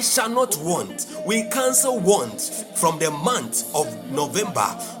 I shall not want. We cancel want from the month of November.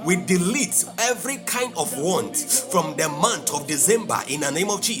 We delete every kind of want from the month of December in the name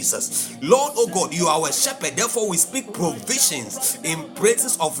of Jesus. Lord, oh God, you are our shepherd. Therefore, we speak provisions in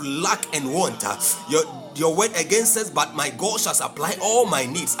places of lack and want. Your word again says, but my God shall supply all my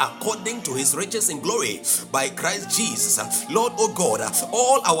needs according to his riches in glory by Christ Jesus. Lord, oh God,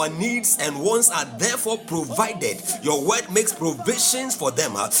 all our needs and wants are therefore provided. Your word makes provisions for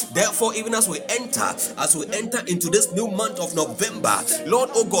them. Therefore, even as we enter into this new month of November,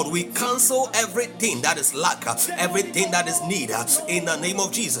 Lord, oh God, we cancel everything that is lack, everything that is need in the name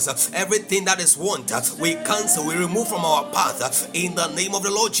of Jesus. Everything that is want, we cancel, we remove from our path in the name of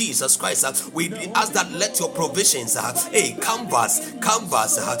the Lord Jesus Christ. We ask that let your provisions,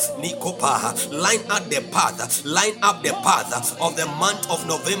 canvas, Nikopa, line up the path of the month of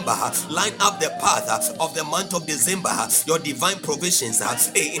November, line up the path of the month of December, your divine provisions,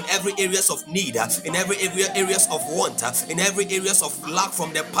 in every areas of need, in every areas of want, in every areas of lack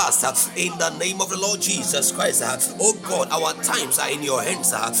from the past, in the name of the Lord Jesus Christ. Oh God, our times are in your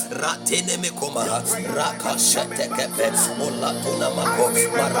hands. Ratene mekoma, rakashete kepe, olatuna mako,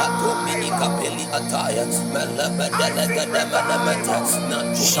 marato minika peli ataya, melebedele gademedemete,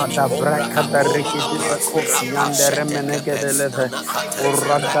 natuni Shada mikombra braka da akoma rikiti apa, beko siande rapashete remenege kepe, deleve. nanakate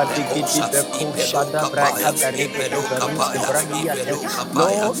Uraga digiti repekosha, beko ipelo shada braka kapaya, da rikiti ipelo veruske kapaya, brahiate. ipelo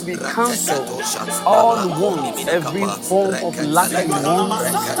kapaya, Lord, we cancel ratekatosha, all barakoni wants, every minakapa, form of lack and reketelete, want,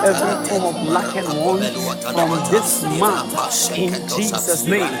 every reketelete, form of lack and want from marapakobeluatanamata, this month in irapasheketosa, Jesus'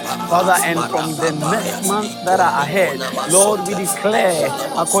 name. Father, irapapa, and from the marapapaya, next month that are ahead, Lord, we ikondokonamasote, declare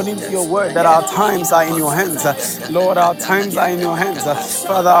according to ishalamasote, your word that our times are in reketuminikapa, your hands. Lord, our times are in your hands. reketeketeketeketekepe,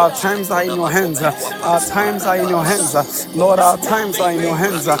 Father, our times are in your hands. raposhetonamakobelwapa, Our times are in your hands. marapasotoko, Lord, our times are in your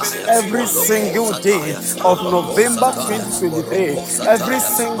hands. ipemekobrataya, Every single day molokosataya, of November molokosataya, 2023, every molokosataya,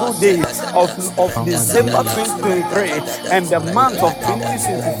 single day matetetete, of December reketetete, 2023, reketetete, and the month of reketetete,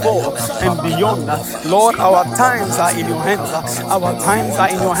 2024 and rebelokata, beyond. ilokopa, Lord, our times ilokapa, are in your hands. ilokapa, Our spirit of times are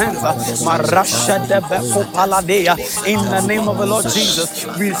want, in your hands. spirit of destruction, Marasha de beko ikosete, paladea. In ikosete, the name of the Lord ikosete, Jesus,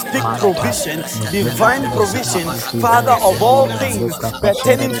 we speak rapapapa, provision, divine reketeketekete, provision, Father of all things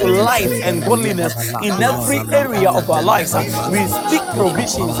pertaining to life and godliness in every area of our lives. We speak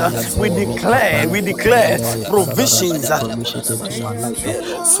provisions. We declare provisions. provisions into my life,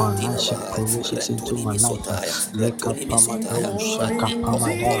 financial provisions into my life. Leka pamadou, shaka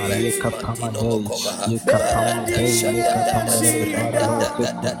pamada, leka pamade, leka pamade, leka pamade. Father Lord,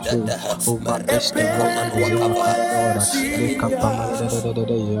 take control over this the month of December, Father Lord. Leka pamada,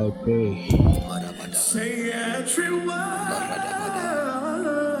 I pray. Say everyone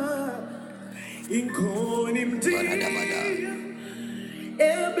in Konim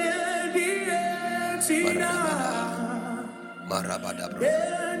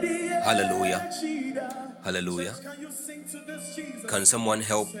Hallelujah. Hallelujah. Can someone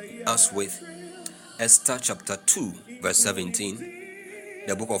help us with Esther chapter 2, verse 17?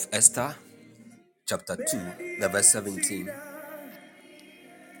 The book of Esther, chapter 2, the verse 17.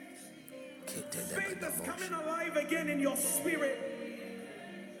 Faith is coming alive again in your spirit.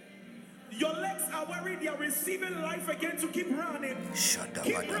 Your legs are weary, they are receiving life again to keep running.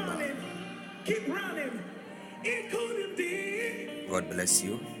 Keep running. Keep running. God bless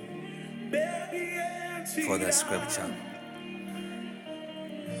you for the scripture.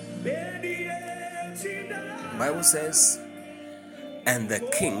 The Bible says, and the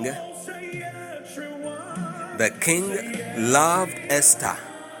king loved Esther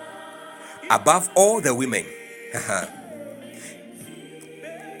above all the women,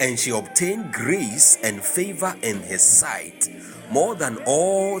 and she obtained grace and favor in his sight more than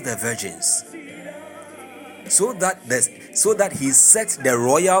all the virgins, so that he set the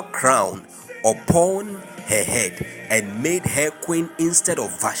royal crown upon her head and made her queen instead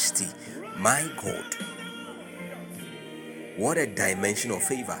of Vashti. My God, what a dimension of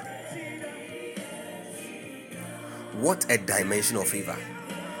favor! What a dimension of favor!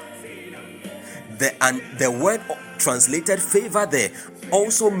 The word translated favor there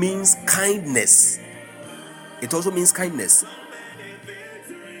also means kindness. It also means kindness.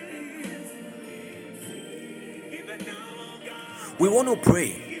 We want to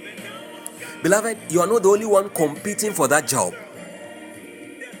pray. Beloved, you are not the only one competing for that job.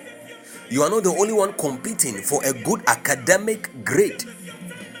 You are not the only one competing for a good academic grade.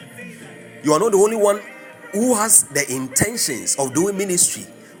 You are not the only one who has the intentions of doing ministry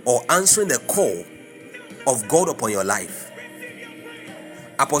or answering the call of God upon your life.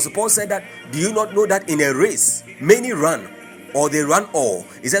 Apostle Paul said that, do you not know that in a race, many run, or they run all?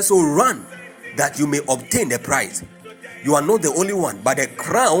 He said, so run that you may obtain the prize. You are not the only one, but the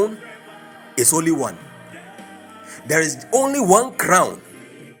crown is only one. There is only one crown.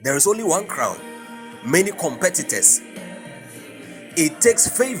 There is only one crown. Many competitors. It takes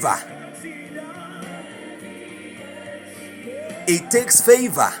favor. It takes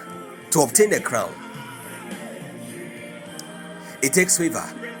favor to obtain the crown. It takes favor.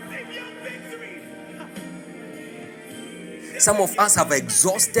 Some of us have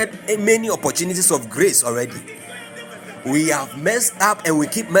exhausted many opportunities of grace already. We have messed up and we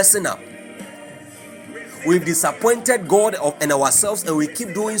keep messing up. We've disappointed God and ourselves and we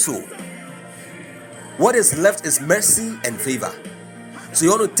keep doing so. What is left is mercy and favor. So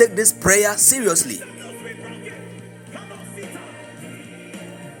you want to take this prayer seriously.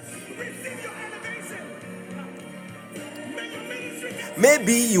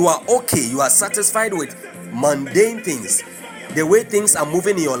 Maybe you are okay, you are satisfied with mundane things, the way things are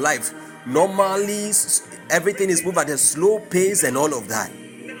moving in your life. Normally, everything is moving at a slow pace and all of that.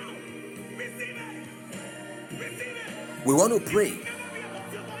 We want to pray.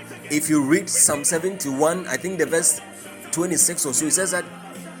 If you read Psalm 71, I think the verse 26 or so, it says that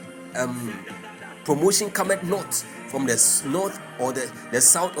promotion cometh not from the north or the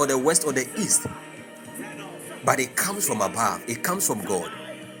south or the west or the east, but it comes from above. It comes from God.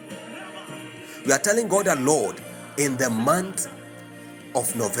 We are telling God that, Lord, in the month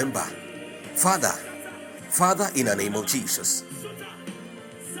of November, Father, in the name of Jesus,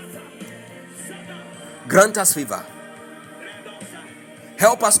 grant us favor.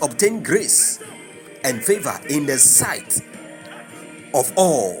 Help us obtain grace and favor in the sight of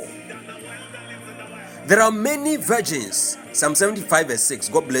all. There are many virgins. Psalm 75 verse 6.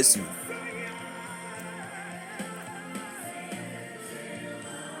 God bless you.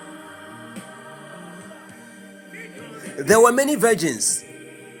 There were many virgins,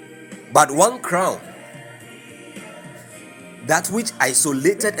 but one crown, that which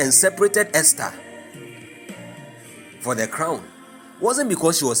isolated and separated Esther for the crown, wasn't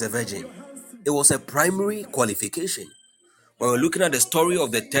because she was a virgin. It was a primary qualification. When we're looking at the story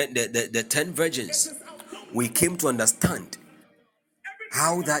of the 10 virgins, we came to understand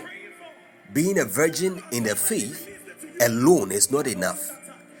how that being a virgin in the faith alone is not enough.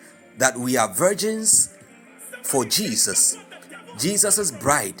 That we are virgins for Jesus, Jesus's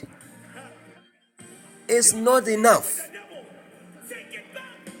bride, is not enough.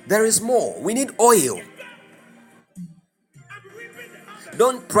 There is more. We need oil.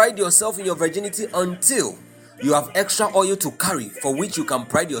 Don't pride yourself in your virginity until you have extra oil to carry, for which you can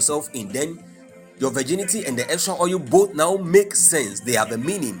pride yourself in. Then your virginity and the extra oil both now make sense. They have a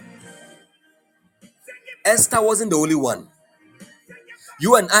meaning. Esther wasn't the only one.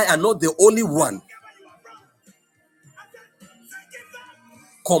 You and I are not the only one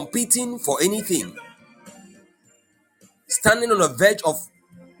competing for anything, standing on the verge of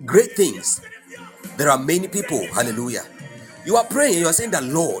great things. There are many people. Hallelujah. You are praying, you are saying that,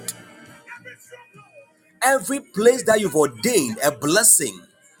 Lord, every place that you've ordained a blessing,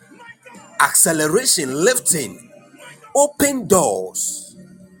 acceleration, lifting, open doors,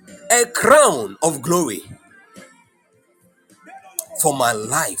 a crown of glory for my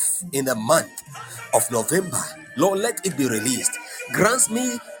life in the month of November, Lord, let it be released. Grant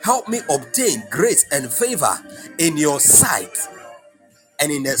me, help me obtain grace and favor in your sight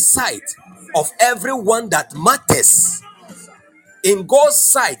and in the sight of everyone that matters. In God's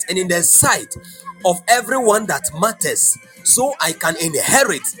sight and in the sight of everyone that matters, so I can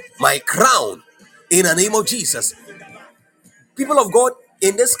inherit my crown in the name of Jesus. People of God,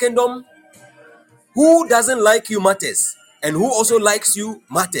 in this kingdom, who doesn't like you matters, and who also likes you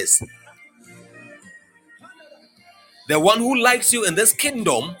matters. The one who likes you in this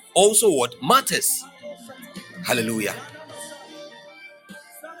kingdom also what matters. Hallelujah.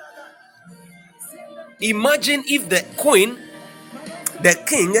 Imagine if the queen, the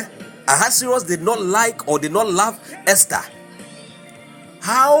king, Ahasuerus did not like or did not love Esther.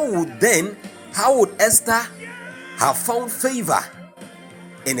 How would Esther have found favor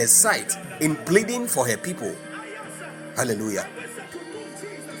in his sight in pleading for her people? Hallelujah.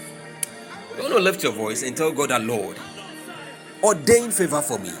 You want to lift your voice and tell God that, Lord, ordain favor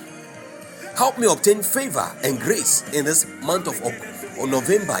for me. Help me obtain favor and grace in this month of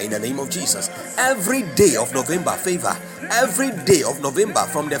November in the name of Jesus. Every day of November, favor. Every day of November,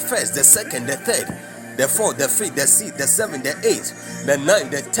 from the 1st, the 2nd, the 3rd, the 4th, the 5th, the 6th, the 7th, the 8th, the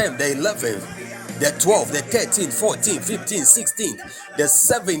 9th, the 10th, the 11th, the 12th, the 13th, 14th, 15th, 16th, the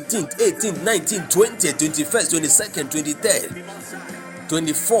 17th, 18th, 19th, 20th, 21st, 22nd, 23rd,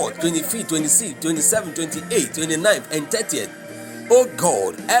 24th, 25th, 26th, 27th, 28th, 29th, and 30th. Oh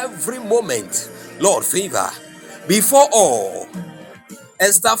God, every moment, Lord, favor. Before all,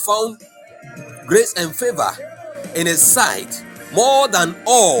 Esther found grace and favor in his sight more than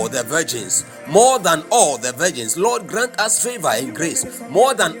all the virgins. More than all the virgins. Lord, grant us favor and grace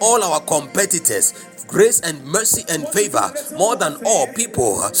more than all our competitors. Grace and mercy and favor more than all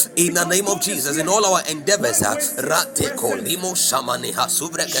people in the name of Jesus in all our endeavors. Lord,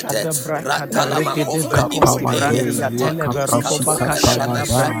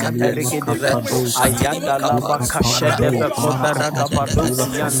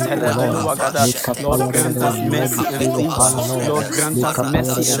 grant us mercy and favor. Lord, grant us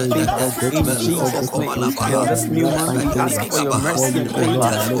mercy and favor in Jesus' name. In this new month, we ask for your mercy and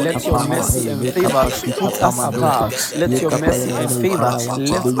favor. Let your mercy and favor Put us above. Let your mercy and favor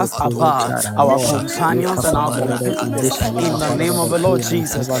lift us above our companions and our competitors. In the name of the Lord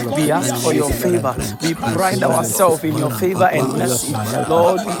Jesus, we ask for your favor. We pride ourselves in your favor and mercy.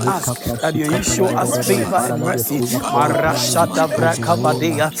 Lord, we ask that you show us favor and mercy. Marashada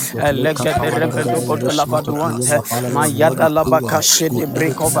brakabadea, elegede rebedobodo lavaduante, mayada labakashe de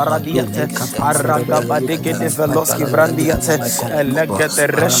brekovaradiate, aragabadege de veloski brandiate, elegede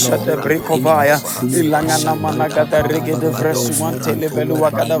reshe de brekovaya, ilangana managada rege de vresuante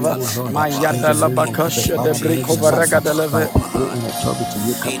leveluagadava, mayada labakashe de brekovaragada leve.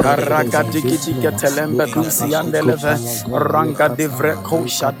 Aragadikidika telembe dusiandeleve, ranga divre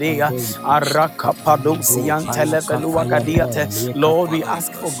koshadea, arakapadusianteleveluagadiate. Lord, we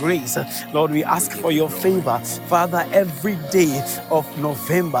ask for grace. Lord, we ask for your favor. Father, every day of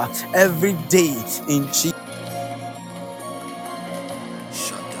November, every day in Jesus.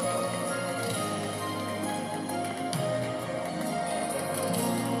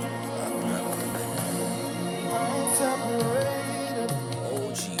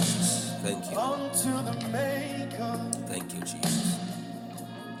 Oh, Jesus. Thank you. Thank you, Jesus.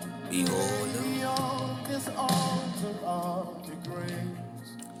 Behold.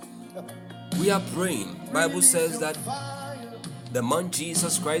 We are praying. Bible says that the man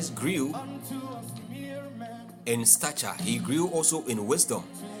Jesus Christ grew in stature. He grew also in wisdom,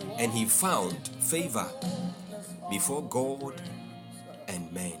 and he found favor before God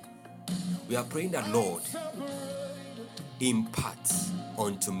and men. We are praying that, Lord, impart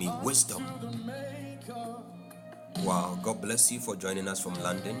unto me wisdom. Wow, God bless you for joining us from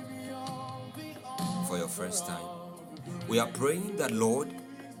London for your first time. We are praying that, Lord,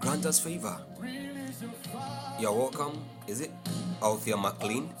 grant us favor. You're welcome. Is it Althea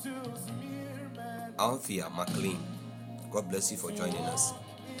McLean? Althea McLean. God bless you for joining us.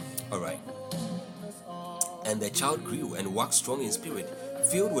 All right. And the child grew and waxed strong in spirit,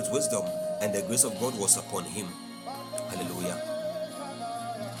 filled with wisdom, and the grace of God was upon him. Hallelujah.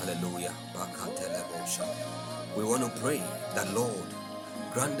 Hallelujah. We want to pray that, Lord,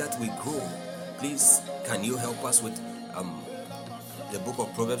 grant that we grow. Please, can you help us with the book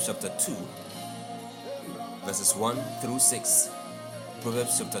of Proverbs chapter 2, verses 1 through 6.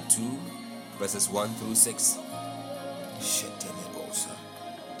 Proverbs chapter 2, verses 1 through 6.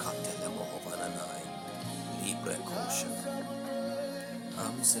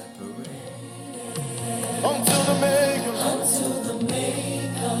 I'm separated Until the maker.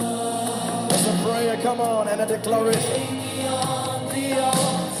 That's a prayer, come on, and a declaration.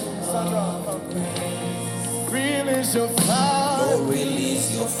 Release your fire. Lord,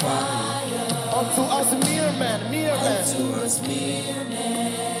 release your fire Unto us mere men. unto us mere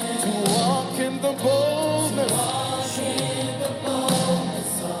men, To walk in the boldness.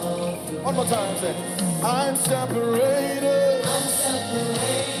 One more time, say, I'm separated.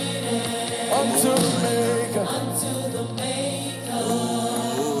 Unto the maker.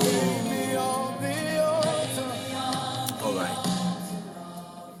 Leave me on the altar. All right.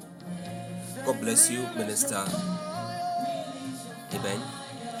 God bless you, Minister Eben.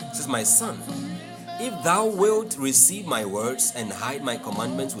 It says, my son, if thou wilt receive my words and hide my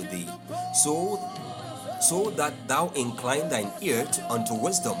commandments with thee, so that thou incline thine ear unto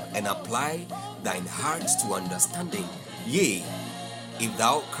wisdom and apply thine heart to understanding. Yea, if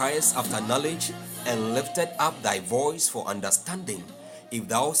thou criest after knowledge and lifted up thy voice for understanding, if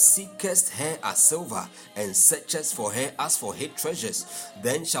thou seekest her as silver and searchest for her as for hid treasures,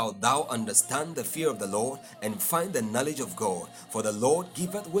 then shalt thou understand the fear of the Lord and find the knowledge of God. For the Lord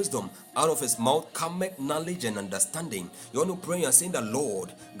giveth wisdom, out of his mouth cometh knowledge and understanding. You want to pray and saying, the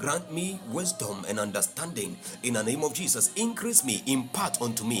Lord, grant me wisdom and understanding in the name of Jesus. Increase me, impart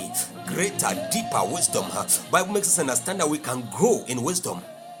unto me greater, deeper wisdom. Bible makes us understand that we can grow in wisdom.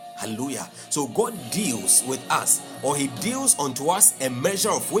 Hallelujah. So God deals with us, or he deals unto us a measure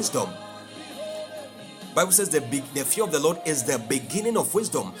of wisdom. Bible says the fear of the Lord is the beginning of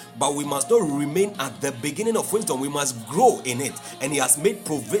wisdom, but we must not remain at the beginning of wisdom. We must grow in it, and he has made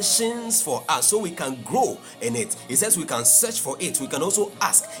provisions for us so we can grow in it. He says we can search for it. We can also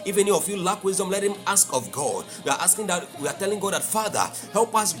ask. If any of you lack wisdom, let him ask of God. We are asking that, we are telling God that, Father,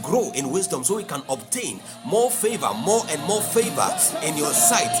 help us grow in wisdom so we can obtain more favor, more and more favor in your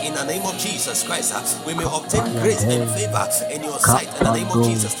sight in the name of Jesus Christ. We may obtain grace and favor in your sight in the name of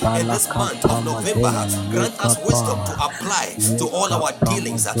Jesus. In this month of November, Grant us wisdom to Yekapa, apply to all our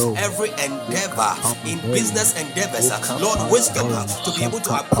dealings, Yekapamado, every endeavor in Yekapamade, business endeavors. Lord, wisdom Yekapamade, to be able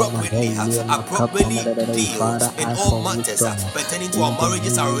to appropriately, Shakapamade, Yemakapamade. deal Father, in ask all for matters wisdom pertaining to our in the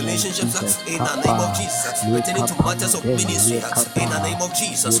marriages, our name of relationships, Jesus. in the name of Kappa, Jesus, pertaining to matters of Yekapamade, ministry, in the Yekapa, name of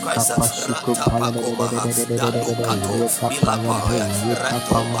Jesus Christ. Ratapakobaha, Yekapashikupalade, Dalukato, Bilapaya, Yekapayade,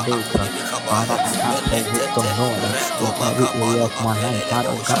 Reto Yekapamadeka. Mahakunimikabaya, Father, I ask for Meletete, wisdom, Lord, Reto in every area Makapalo of my life.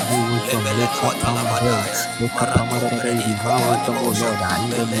 Father, Apelelebosha, grant me wisdom. Lebelenu Yekapamade, Watalabadaya, Marato Yekapamadade, Bredi divine wisdom, O Kapalibosha, Lord,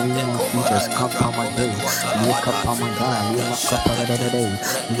 in the Melete name of Jesus. Kobarani Kapamade, Brakomenu Watalabada, Yekapamada, Rekeshatete, Yemakapalade,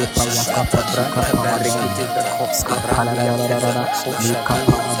 Shata Rekeshatata, branta berikiti Yepayakapashikapamadai. Rekeshatata, vekovski brandia Kapaladadadadada, televe in the kosha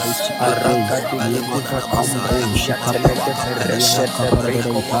name of dia Yekapamade Jesus, Shikete, araka Beleko digi diva Belekona Masaya, Yekapamade, kombreisha Malua telege Shakapamade, Kapeleshe, vereshete Yemakapaladade.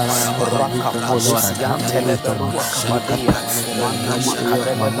 breikova Father, I Rekopala need your raka wisdom, O Baluka, Lord. palusi Grant me yanteleve wisdom. rua Shata, kabadia Yekapaladadada, in every manama area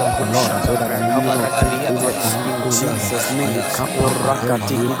of my kadeleve life, O Lord, kosha so da that I breka will obtain barakadiate favor from you, in O Lord. Jesus name uraka Yekapamade,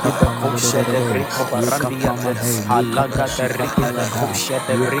 digi diva kosha de Yekapamadadadada, brekova randiate Yekapamade, alaga de rike de Yekapashikapayada, kosha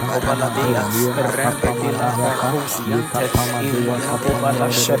de brekova ladia Yekapamade, rembe di lava Yemakapamadayaka, kosiante Yekapamade, imanogo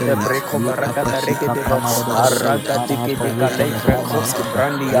balasha de Yekapamadadada, brekova raga de rike diva Yekapashikapamadadada. araga Father, digi for diga wisdom levre upon my koski life.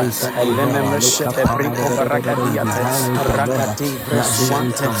 brandia Wisdom, O elene Lord. meshe de brekova ragadiate Divine wisdom, Lord. ragadi Grant me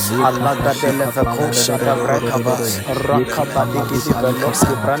vresuante wisdom. alaga de leve kosha da brekava rakaba digi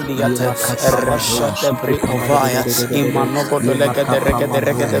veloski Yekapamade, brandiate resha Yemakapamade, de brekovaya Shikipamade, imanogo de lega de rege de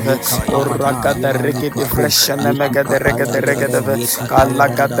rege Yemakapamade, de uraga Yekapamada, de rege de Yemanikape, fresha ne mega de rege de rege de Yekapayade,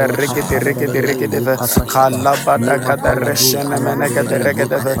 kalaga Yekapayada, de rege de rege Yakapamadade, de Yekapashika, kalaba da ga de Yemakayade, resha ne menega de Payade, rege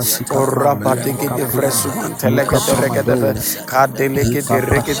de Yekapashikapa, uraba digi de Yemakapuma, vresuante lega de rege de Yekapamade, kadelege de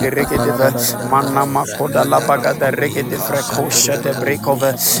rege de mana makoda laba ga de rege de frekosha de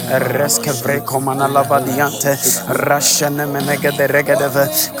brekove reske vreko mana lava diante rasha ne menega de rege de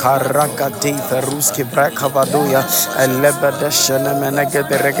karagati feruski brakavaduya elebede shene menege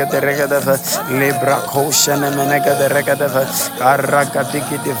de rege de rege de libra koshene menege de rege de karagati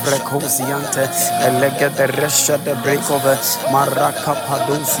de vrekoziante elege de resha de brekove maraka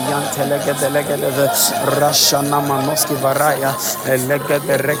padusiante lege de rashana manoski varaya elege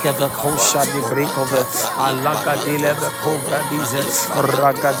de rege de kosha di brekove alaga di leve kovra dize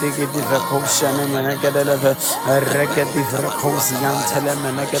raga digi di vekoshene menege de leve rege di vrekoziante le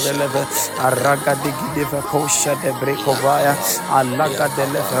menege de leve araga digi di vekosha de brekovaya alaga de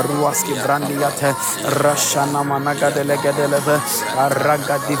leve ruaski brandiate rashana managa de lege de leve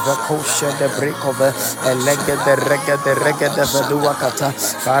araga di vekosha de brekove elege de rege de veduakata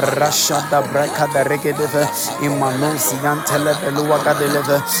karasha da breka de rege de ve imanusi yantele beluaga de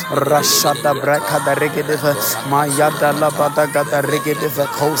leve rasha da breka de rege de ve mayada la badaga de rege de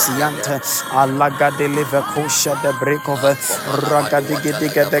vekosi yante alaga de leve kosha de brekove raga digi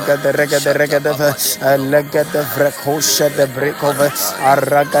diga de rege de ve lega de vrekosha de brekove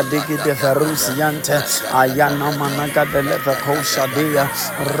araga digi de verusi yante ayana managa de leve kosha dia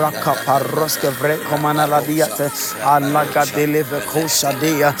raka paroske vreko manala diate alaga de leve kosha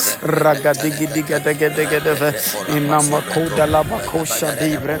dia raga digi diga de ve inamakoda la bakosha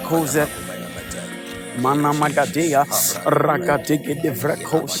di vrekoze Mana magadia ragatiki de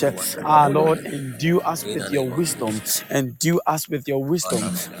vrekoshe. Ah Lord, endue us with your wisdom. Endue us with your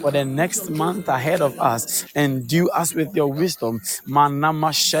wisdom for the next month ahead of us. Endue us with your wisdom. Mana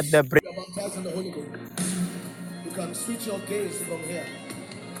mashede bre. Baptized in the Holy Ghost. You can switch your gaze from here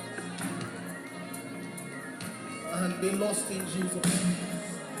and be lost in Jesus.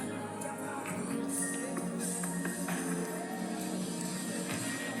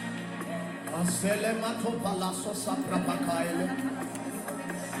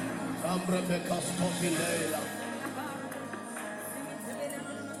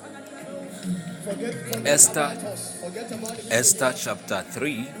 Esther chapter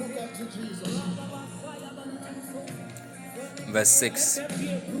 3, verse 6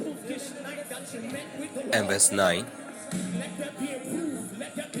 and verse 9.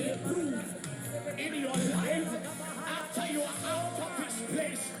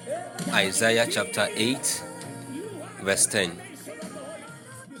 Isaiah chapter 8, verse 10.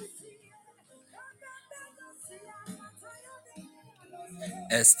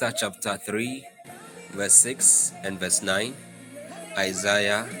 Esther chapter 3, verse 6 and verse 9.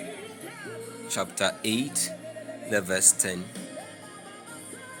 Isaiah chapter 8, the verse 10.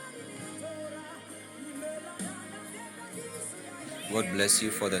 God bless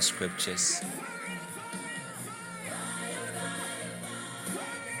you for the scriptures.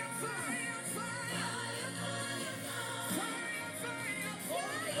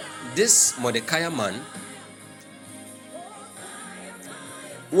 This Mordecai man,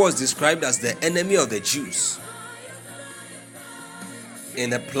 who was described as the enemy of the Jews,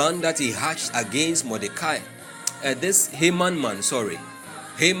 in a plan that he hatched against Mordecai. This Haman man,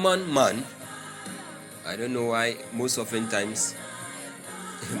 I don't know why most often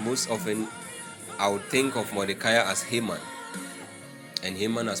I would think of Mordecai as Haman and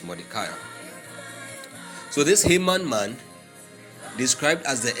Haman as Mordecai. So this Haman man, described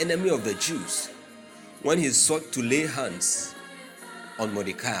as the enemy of the Jews, when he sought to lay hands on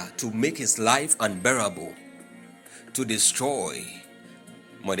Mordecai to make his life unbearable, to destroy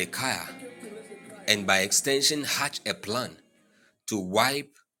Mordecai, and by extension hatch a plan to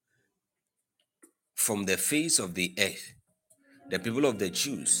wipe from the face of the earth the people of the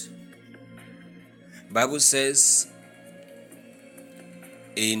Jews. Bible says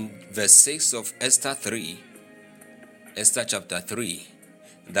in verse 6 of Esther chapter 3,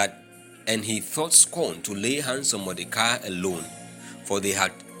 that and he thought scorn to lay hands on Mordecai alone, for they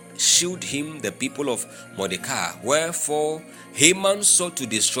had shewed him the people of Mordecai. Wherefore Haman sought to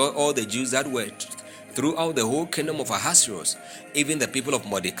destroy all the Jews that were throughout the whole kingdom of Ahasuerus, even the people of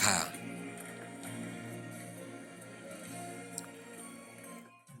Mordecai.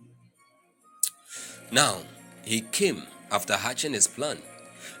 Now he came after hatching his plan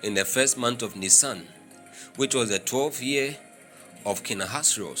in the first month of Nisan, which was the 12th year of King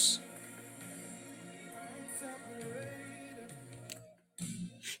Ahasuerus.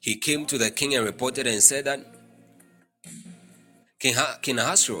 He came to the king and reported and said that, King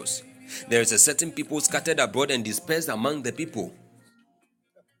Ahasuerus, there is a certain people scattered abroad and dispersed among the people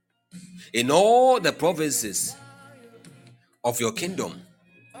in all the provinces of your kingdom,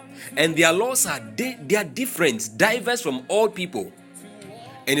 and their laws are different, diverse from all people,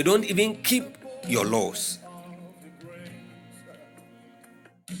 and you don't even keep your laws.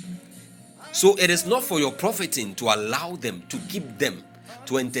 So it is not for your profiting to allow them, to keep them,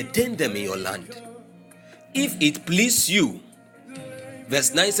 to entertain them in your land. If it please you,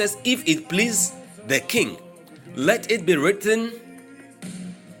 verse 9 says, if it please the king, let it be written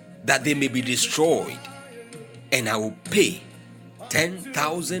that they may be destroyed, and I will pay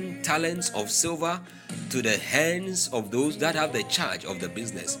 10,000 talents of silver to the hands of those that have the charge of the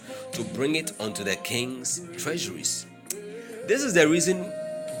business, to bring it unto the king's treasuries. This is the reason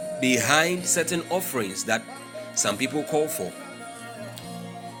behind certain offerings that some people call for.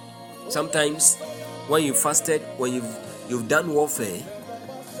 Sometimes when you fasted, when you've done warfare,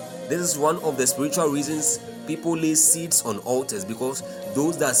 this is one of the spiritual reasons people lay seeds on altars, because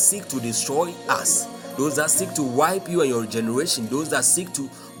those that seek to destroy us, those that seek to wipe you and your generation, those that seek to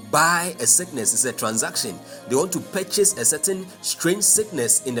buy a sickness, it's a transaction. They want to purchase a certain strange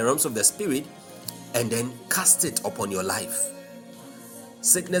sickness in the realms of the spirit and then cast it upon your life.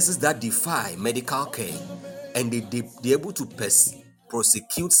 Sicknesses that defy medical care, and they're able to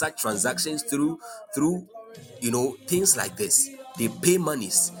prosecute such transactions through things like this. They pay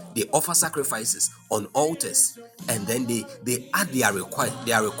monies, they offer sacrifices on altars, and then they add their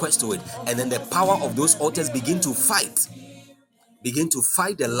request to it, and then the power of those altars begin to fight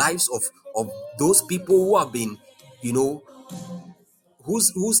the lives of those people who have been,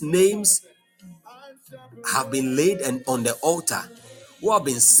 whose names have been laid and on the altar, who have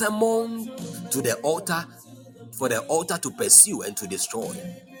been summoned to the altar for the altar to pursue and to destroy.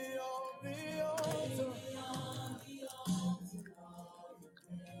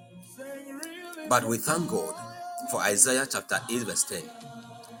 But we thank God for Isaiah chapter 8 verse 10.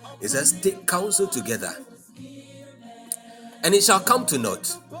 It says, take counsel together, and it shall come to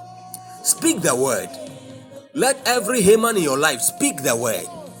naught. Speak the word. Let every Haman in your life speak the word.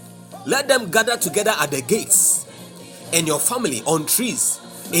 Let them gather together at the gates, and your family on trees,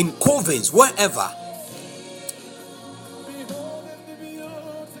 in covens, wherever.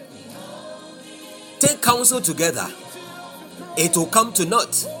 Take counsel together. It will come to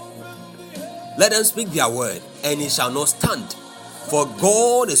naught. Let them speak their word, and it shall not stand. For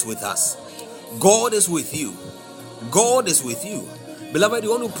God is with us. God is with you. God is with you. Beloved,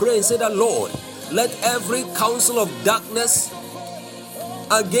 you want to pray and say that, Lord, let every counsel of darkness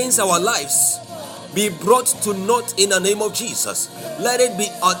against our lives be brought to naught in the name of Jesus. Let it be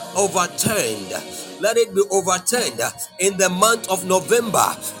overturned. Let it be overturned in the month of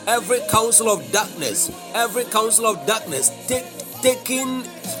November. Every counsel of darkness taken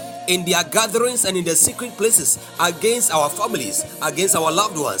in their gatherings and in the secret places against our families, against our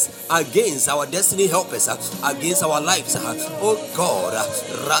loved ones, against our destiny helpers, against our lives. Oh God,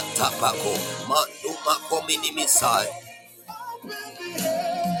 Ratapako, Mandumako Minimisai,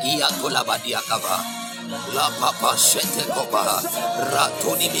 Iatolabadiakava, La papa shete kopa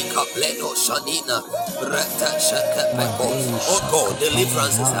ratuni mika pleno shanina reta sheke peko. Oh God,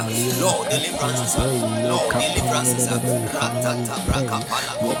 deliverances, Lord, deliverances, Lord, deliverances, rata tabraka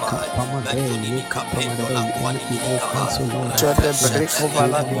pala koma matuni mika pendo la kwani mika Shede breko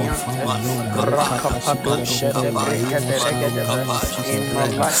valadiante, rakapado shede breke de regedeve,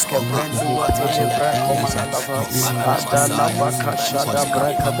 imalaske brendu atele breko manalava, adalava kashada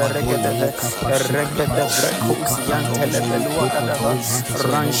breka de regedeve, regede breko ziantele belua gadava,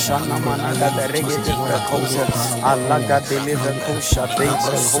 ranshana managa de regede brekoze, alaga delive kosha de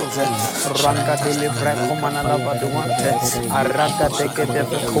brekoze, ranga delive manalava duante, araga de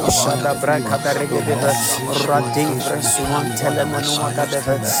gedeve kosha da breka de regedeve, radivre suan telemenuma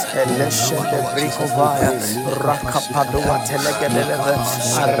gadeve eleshe de brikovaya rakapadua telegedeve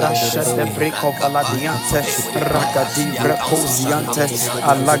arasha de brikovaladiante ragadivre koziante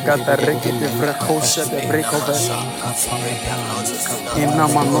alaga de regedivre kosha de brikove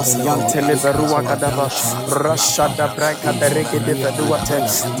inamanos yante leverua gadava rasha da breka de regedeve duate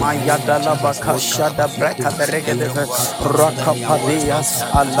mayada la bakasha da breka de regedeve rakapadia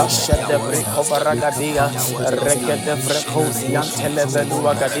alasha de brikovaragadia regede vrekos yantelevelu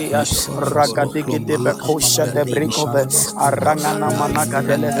agadia ragadigi de bekosha de brikove arangana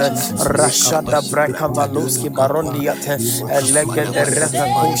managadeleve rashada breka valuski barondiate elegede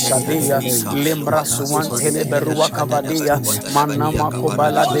revekosha dia limbra suantele berua kavadia manama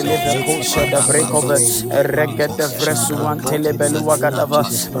kobala deleve kosha de brikove regede vresuantele belua gadava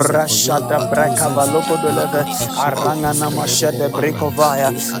rashada breka valoko deleve arangana mashade brikovaya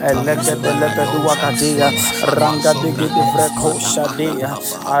elegede leve duakadia ranga digi de vreko shadia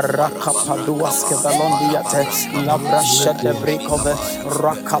arakapadua skevalondiate labra shade brikove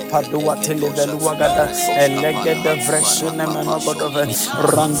rakapadua televeluagada elegede vreshune menogodove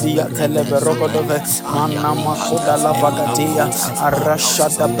randia televerogodove manama koda lavagadia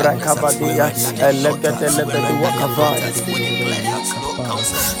arashada brakavadia elegede lebeduakavaya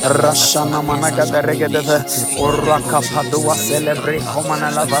Rashana managa de regedeve oraka padua celebrate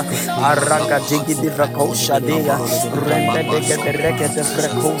komanalava araga digi di vekosha dea rende dege de regede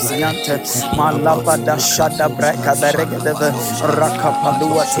vrekosiante malava da shada breka de regedeve raka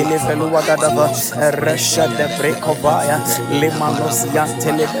padua televelua gadava resha de brekovaya limanos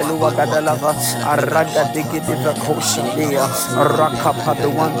yante levelua gadalava araga digi di vekosha dea raka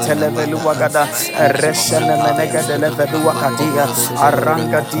paduan televelua gada resha menega de levelua kadia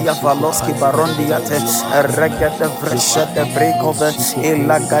aranga dia valoski barondiate regete vreshete breakove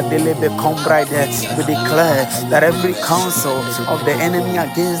ilagadele be combride. We declare that every counsel of the enemy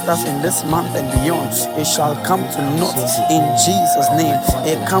against us in this month and beyond, it shall come to naught in Jesus' name.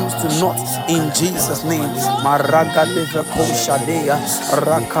 It comes to naught in Jesus' name. Maraga de vekoshadea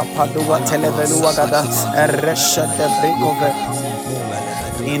rakapadua televeluagada reshete breakove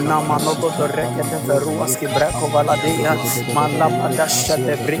Inamanogo the rekete veruaski breko valadia malabada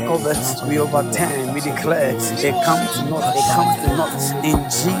shade brikove. We overturn, we declare it comes to naught, it comes to naught in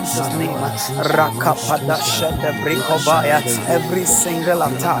Jesus' name. Rakapada shade brikovaya. Every single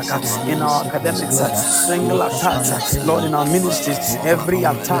attack in our academics, single attack, Lord, in our ministries, every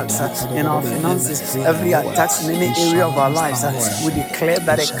attack in our finances, every attack in any area of our lives, we declare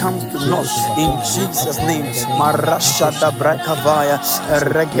that it comes to naught in Jesus' name. Marashada brakavaya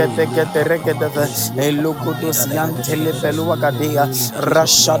regedeve elukudos yantele beluagadia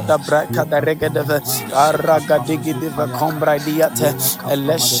rashada braka da regedeve aragadigi kombra diate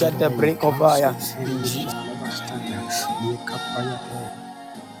elesha de brekovaya.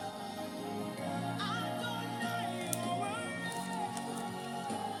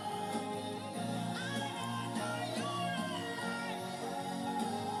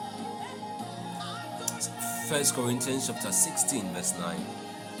 First Corinthians chapter 16 verse 9.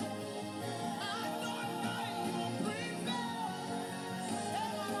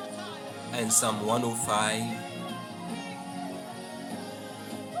 And Psalm 105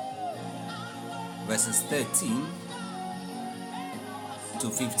 verses 13 to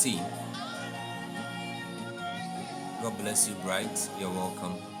 15. God bless you, Bright. You're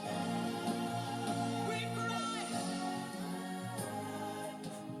welcome.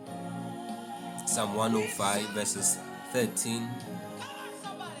 Psalm 105 verses 13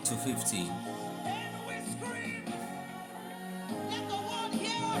 to 15.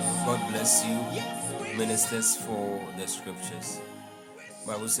 God bless you, ministers, for the scriptures.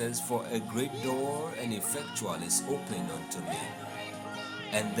 Bible says, for a great door and effectual is opened unto me,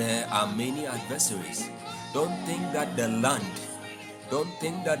 and there are many adversaries. Don't think that the land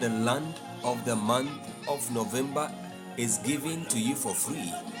of the month of November is given to you for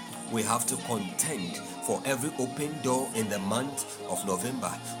free. We have to contend for every open door in the month of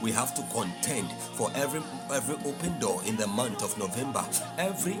November. We have to contend for every open door in the month of November.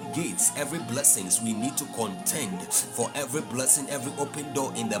 Every gates, every blessings, we need to contend for every blessing, every open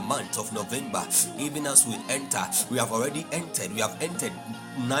door in the month of November. Even as we enter, we have already entered. We have entered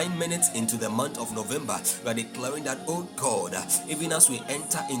 9 minutes into the month of November. We are declaring that, oh God, even as we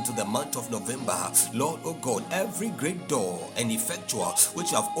enter into the month of November, Lord, oh God, every great door and effectual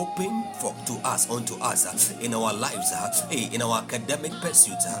which you have opened unto us in our lives, in our academic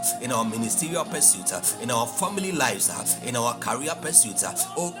pursuits, in our ministerial pursuits, in our family lives, in our career pursuits,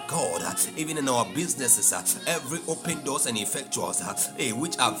 oh God, even in our businesses, every open doors and effectuals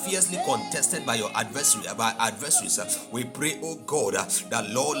which are fiercely contested by adversaries, we pray, oh God, that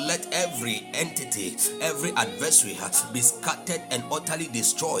Lord, let every entity, every adversary be scattered and utterly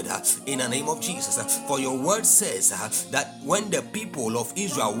destroyed in the name of Jesus. For your word says that when the people of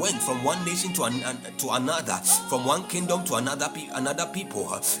Israel went from one nation to another, from one kingdom to another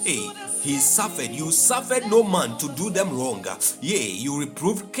people, you suffered no man to do them wrong. Yea, you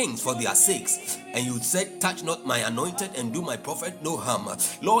reproved kings for their sakes, and you said, touch not my anointed and do my prophet no harm.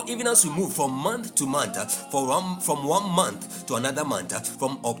 Lord, even as we move from month to month, from one month to another month,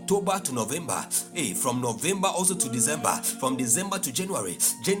 from October to November, from November also to December, from December to January,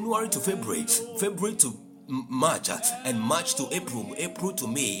 January to February, February to March, and March to April, April to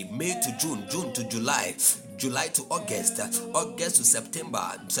May, May to June, June to July, July to August, August to September,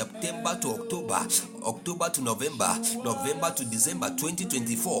 September to October, October to November, November to December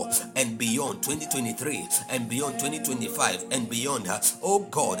 2024 and beyond, 2023 and beyond, 2025 and beyond. Oh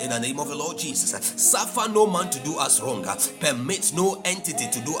God, in the name of the Lord Jesus, suffer no man to do us wrong, permit no entity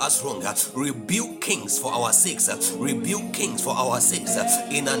to do us wrong, rebuke kings for our sakes, rebuke kings for our sakes,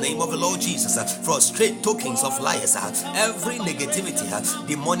 in the name of the Lord Jesus, frustrate tokens of liars, every negativity,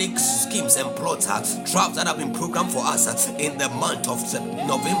 demonic schemes and plots, traps that have been programmed for us in the month of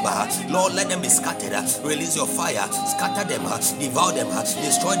November. Lord, let them be scattered. Release your fire, scatter them, devour them,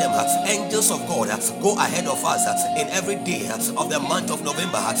 destroy them. Angels of God, go ahead of us in every day of the month of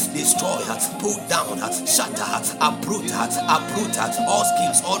November. Destroy, pull down, shatter, uproot all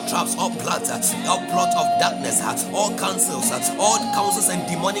schemes, all traps, all plots of darkness, all counsels and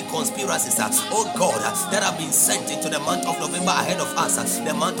demonic conspiracies, oh God, that have been sent into the month of November ahead of us,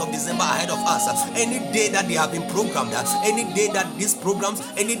 the month of December ahead of us. Any day that they have been programmed, any day that these programs,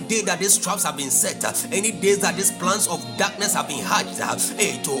 any day that these traps have been set, any days that these plans of darkness have been hatched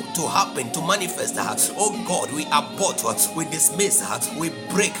to happen, to manifest, oh God, we abort, we dismiss, we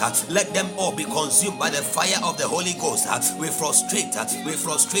break, let them all be consumed by the fire of the Holy Ghost. We frustrate,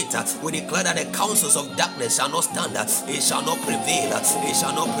 we declare that the counsels of darkness shall not stand, it shall not prevail, it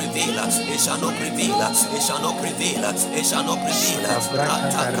shall not prevail, it shall not prevail, it shall not prevail, it shall not We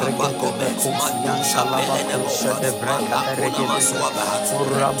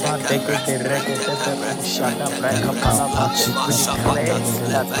declare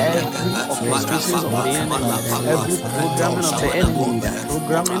that every orchestrations of the enemy, every programming of the enemy,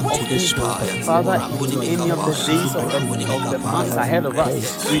 programming of evil, Father, in any of the days of the months ahead of us,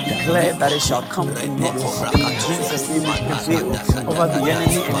 we declare that it shall come to naught. In Jesus' name, we prevail over the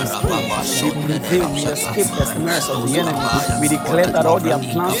enemy and his schemes. We prevail, we escape the snares of the enemy. We declare that all their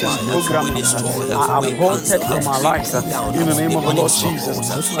plans and programs are aborted from our lives. In the name of the Lord Jesus.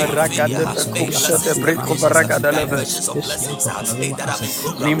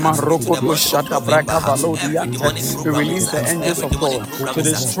 We release the angels of God to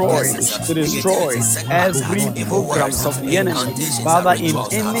destroy every programs of the enemy, Father, in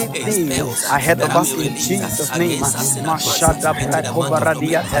any day ahead of us, in Jesus' name.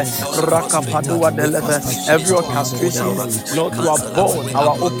 Every orchestration, Lord, to abort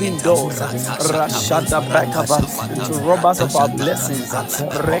our open doors, to rob us of our blessings,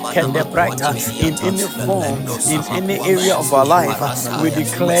 in any form, in any area of our life, we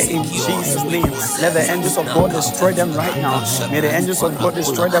declare in Jesus' name, let the angels of God destroy them right now. May the angels of God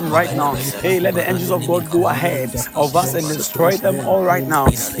destroy them right now. Hey, let the angels of God go ahead of us and destroy them all right now.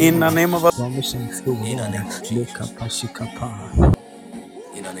 In the name of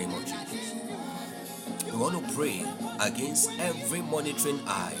In the name of Jesus. We want to pray against every monitoring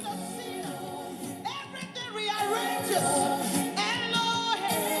eye.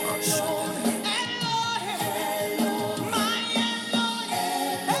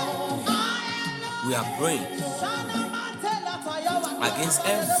 We are praying against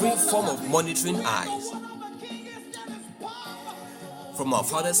every form of monitoring eyes from our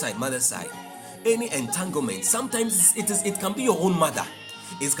father's side, mother's side. Any entanglement, sometimes it can be your own mother,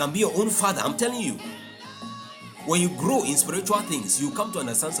 it can be your own father. I'm telling you, when you grow in spiritual things, you come to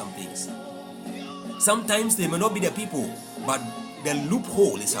understand some things. Sometimes they may not be the people, but the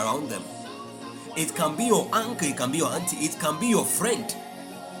loophole is around them. It can be your uncle, it can be your auntie, it can be your friend,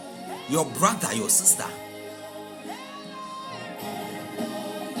 your brother, your sister.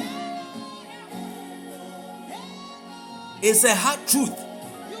 It's a hard truth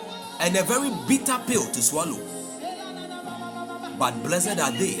and a very bitter pill to swallow. But blessed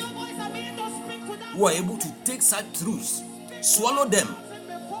are they who are able to take such truths, swallow them,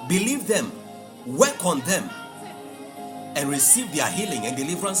 believe them, work on them, and receive their healing and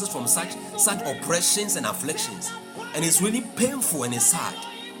deliverances from such oppressions and afflictions. And it's really painful and it's sad.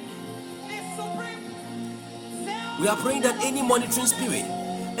 We are praying that any monitoring spirit,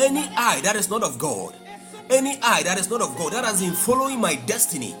 any eye that is not of God, any eye that is not of God, that has been following my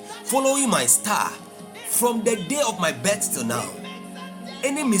destiny, following my star from the day of my birth till now,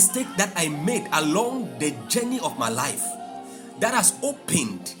 any mistake that I made along the journey of my life, that has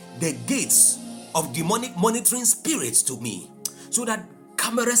opened the gates of demonic monitoring spirits to me, so that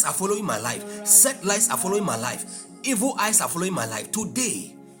cameras are following my life, set lights are following my life, evil eyes are following my life.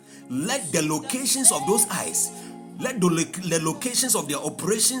 Today, let the locations of those eyes, let the locations of their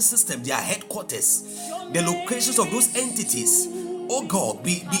operation system, their headquarters, the locations of those entities, oh God,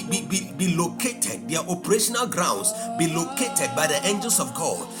 be located, their operational grounds be located by the angels of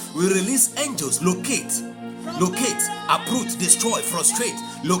God. We release angels, locate, uproot, destroy, frustrate,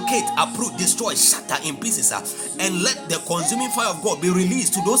 locate, uproot, destroy, shatter in pieces, and let the consuming fire of God be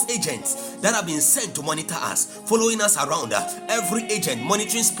released to those agents that have been sent to monitor us, following us around, every agent,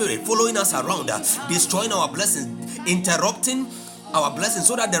 monitoring spirit, following us around, destroying our blessings, interrupting our blessings,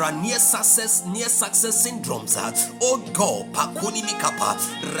 so that there are near success syndromes. Oh God,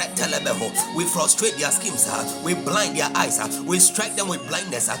 we frustrate their schemes, we blind their eyes, we strike them with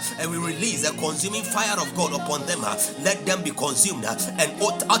blindness, and we release the consuming fire of God upon them. Let them be consumed and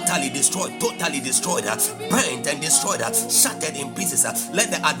utterly destroyed, totally destroyed, burnt and destroyed, shattered in pieces.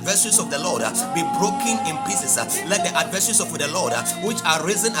 Let the adversaries of the Lord be broken in pieces. Let the adversaries of the Lord which are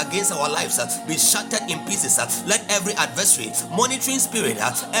risen against our lives be shattered in pieces. Let every adversary, monitoring spirit,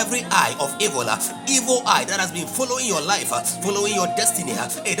 every eye of evil eye that has been following your life, following your destiny,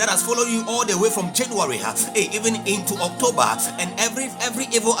 that has followed you all the way from January, even into October, and every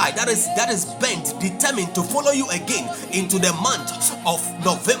evil eye that is bent, determined to follow you again into the month of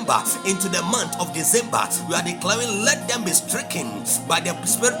November, into the month of December, we are declaring, let them be stricken by the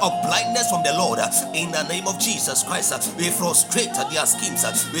spirit of blindness from the Lord in the name of Jesus Christ. We frustrate their schemes,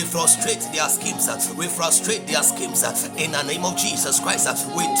 we frustrate their schemes, we frustrate their schemes in the name of Jesus Christ.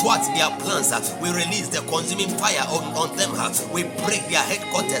 We thwart their plans, we release the consuming fire on them, we break their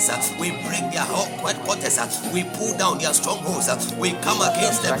headquarters, we break their headquarters, we pull down their strongholds, we come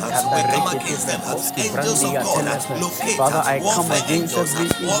against them, angels of God, locate, Father, I come warfare against angels, every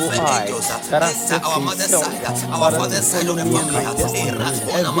evil warfare eye angels, that has enter set our mother's itself, side, our Father, father's to side follow of the me and family, my destiny.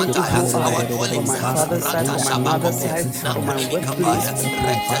 Rakona Every evil Mataya, our eye from dwellings, my father's side, from my mother's side, from my workplace, from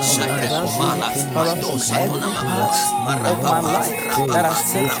my husband, Father, from every part of my life that has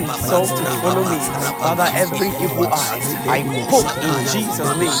set himself to follow me. Father, every evil eye, I poke in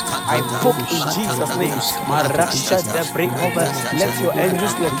Jesus' name. I poke in Jesus' name. Marasha the break over. Let your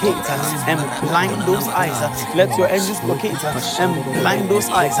angels locate and blind those eyes. Let your angels locate and blind those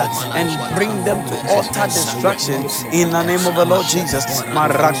eyes and bring them to utter destruction in the name of the Lord Jesus.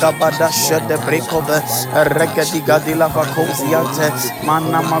 Maragabada shed the break over. Regadigadila vacoziante.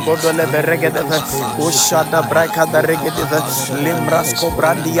 Mana magodole beregedeve. Ushada braka the regedeve. Limras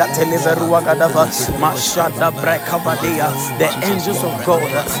cobrandia televerua gadava. Mashada braka vadia. The angels of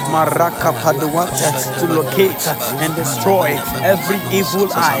God, Maraka Paduante, to locate and destroy every evil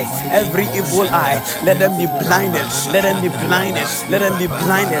eye, every evil eye. Let them be blinded, let them be blinded, let them be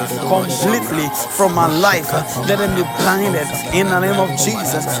blinded completely from my life. Let them be blinded in the name of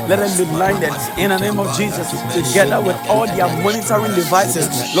Jesus. Let them be blinded in the name of Jesus. Together with all their monitoring devices,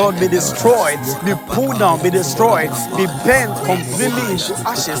 Lord, be destroyed, be pulled down, be destroyed, be bent completely into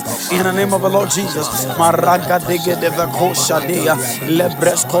ashes in the name of the Lord Jesus. Maraga dege deve koshadia,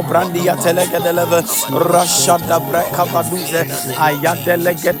 lebresko brandia telegedeleve, rashada breka vaduze,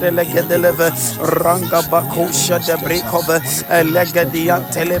 ayadelegedeleve, ranga bakosha de brekove, elegedia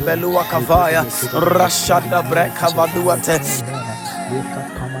telebelua kavaya, rashada breka vaduate.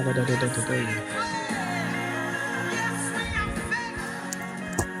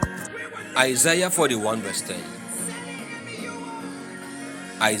 Isaiah 41 verse 10.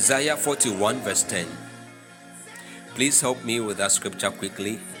 Isaiah 41 verse 10. Please help me with that scripture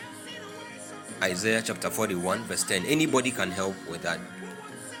quickly. Isaiah chapter 41 verse 10. Anybody can help with that.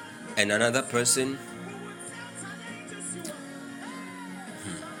 And another person.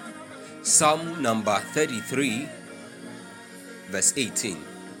 Psalm number 33, verse 18.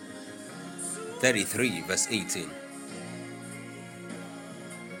 33, verse 18.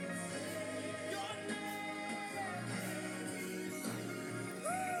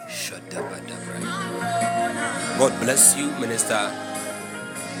 God bless you, Minister.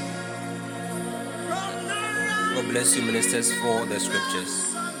 God bless you, ministers, for the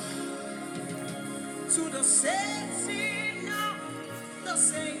scriptures.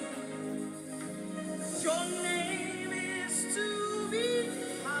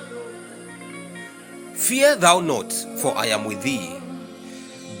 Fear thou not, for I am with thee.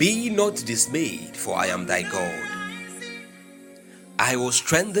 Be not dismayed, for I am thy God. I will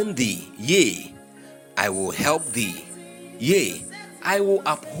strengthen thee, yea, I will help thee, yea, I will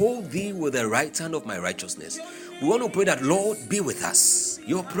uphold thee with the right hand of my righteousness. We want to pray that, Lord, be with us.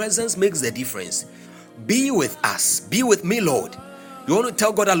 Your presence makes the difference. Be with us. Be with me, Lord. You want to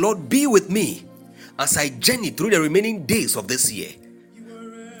tell God that, Lord, be with me as I journey through the remaining days of this year.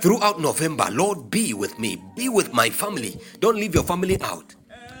 Throughout November, Lord, be with me. Be with my family. Don't leave your family out.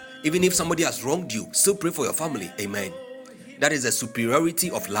 Even if somebody has wronged you, still pray for your family. Amen. That is the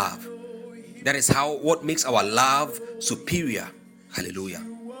superiority of love. That is what makes our love superior. Hallelujah.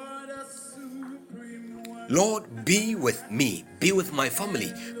 Lord, be with me. Be with my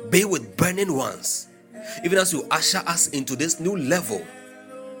family. Be with burning ones. Even as you usher us into this new level,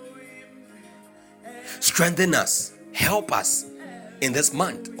 strengthen us. Help us in this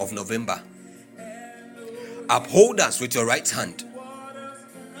month of November. Uphold us with your right hand.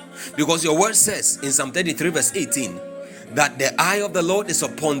 Because your word says in Psalm 33 verse 18 that the eye of the Lord is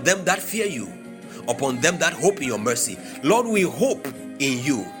upon them that fear you, upon them that hope in your mercy. Lord, we hope in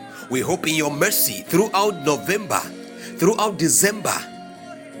you. We hope in your mercy throughout November, throughout December.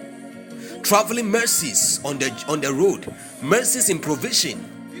 Traveling mercies on the road, mercies in provision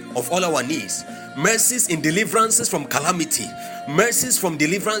of all our needs, mercies in deliverances from calamity, mercies for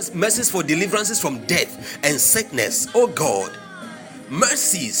deliverances from death and sickness. Oh God,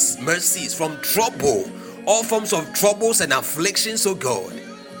 mercies from trouble, all forms of troubles and afflictions. Oh God,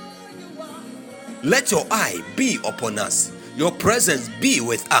 let your eye be upon us, your presence be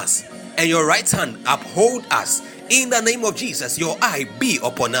with us, and your right hand uphold us. In the name of Jesus, your eye be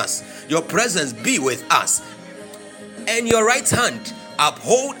upon us, your presence be with us, and your right hand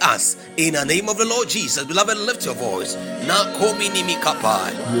uphold us in the name of the Lord Jesus. Beloved, lift your voice. Nakomini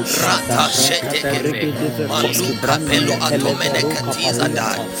mikapai rata shetekebe maluka pelo atomene katiza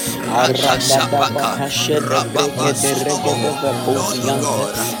dai rata shapaka rababa sokobo Lord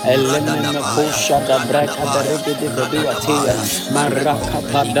God radanaba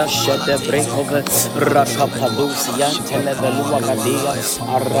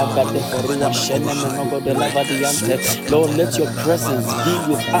Lord, let your presence be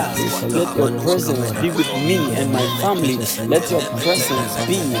with us. Let your presence be with me and my family. Let your presence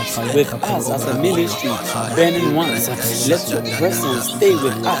be with us as a ministry, burning ones. Let your presence stay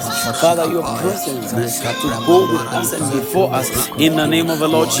with us. Father, your presence to go with us and before us in the name of the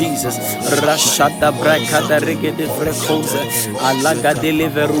Lord Jesus. Rashada brakada regede frekoze alaga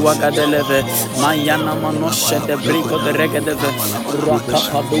deliverua gadeleve mayana manoshe de briko de regedeve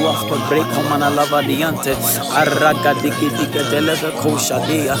rakapadua ke breko manalava diante araga dikidike deleve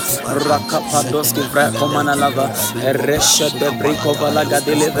koshadia rakapadoski vreko manalava reshe de briko valaga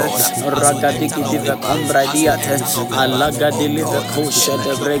deleve raga dikidike kombra diate alaga delive koshe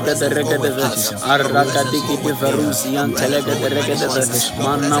de brega de regedeve araga dikidike rusiante lega de regedeve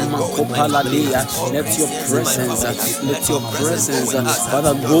manama kopaladia. Let your presence,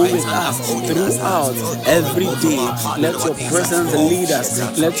 Father, go with us throughout every day. Let your presence lead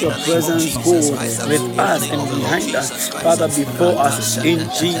us. Let your presence go with us and behind us, Father, before us. In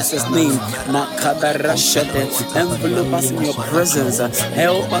Jesus' name, envelope us in your presence.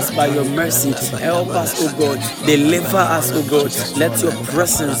 Help us by your mercy. Help us, O God. Deliver us, O God. Let your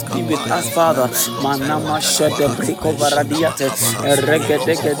presence be with us, Father. Manama shede briko varadiate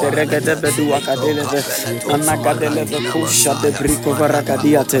regedege de regede bedu akadeleve anakadeleve kusha de briko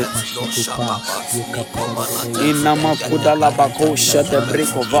varagadiate inama kudala bakosha de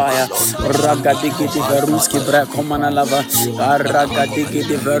briko vaya ragadigi de veruski brako manalava ragadigi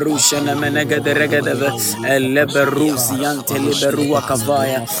de verusha nemenege de regedeve eleberusi ante liberua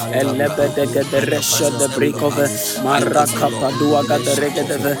kavaya elebedege de resha de brikove maraka padua de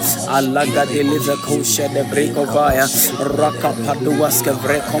regedeve alaga de live kosha de brikovaya raka paduaske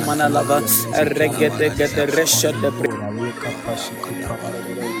vreko manalava regede gede resha de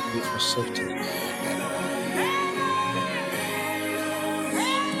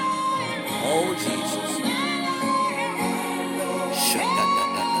Oh Jesus.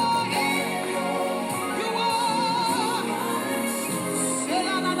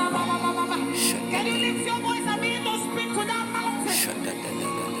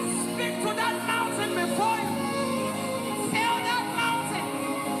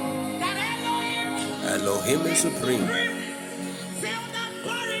 Him is supreme.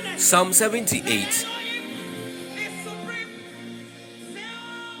 Psalm 78.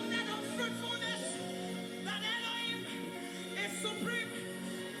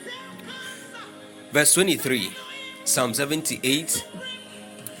 Verse 23. Psalm 78,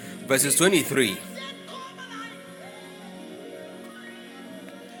 verses 23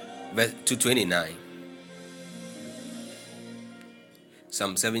 to 29.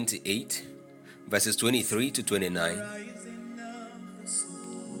 Psalm 78, verses 23 to 29.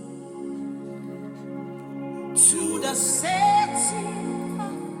 To the setting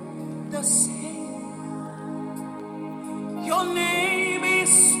of the sun, your name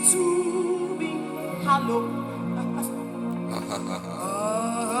is to be hallowed.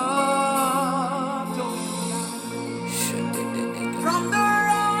 From the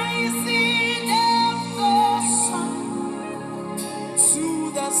rising of the sun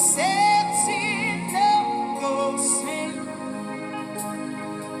to the setting of the sun,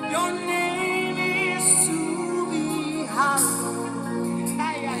 your name is to be hallowed.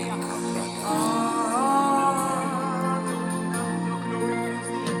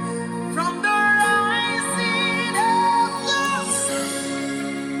 From the rising of the sun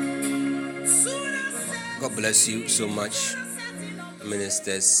to the setting. God bless you so much,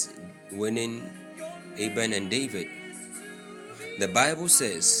 Ministers Winning, Aben, and David. The Bible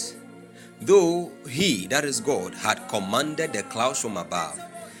says, though he, that is God, had commanded the clouds from above.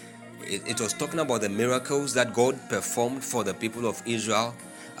 It was talking about the miracles that God performed for the people of Israel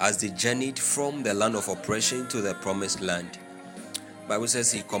as they journeyed from the land of oppression to the promised land. The Bible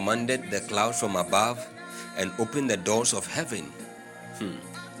says he commanded the clouds from above and opened the doors of heaven,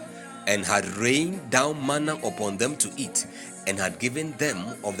 and had rained down manna upon them to eat, and had given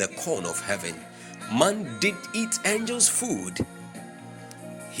them of the corn of heaven. Man did eat angels' food.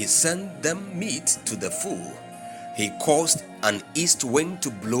 He sent them meat to the full. He caused an east wind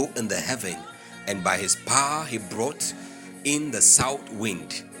to blow in the heaven, and by his power he brought in the south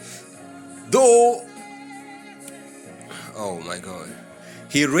wind. Though, oh my God,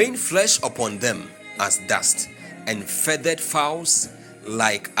 he rained flesh upon them as dust, and feathered fowls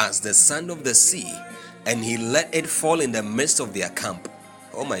like as the sand of the sea, and he let it fall in the midst of their camp.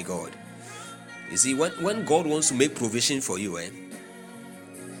 Oh my God. You see, when God wants to make provision for you,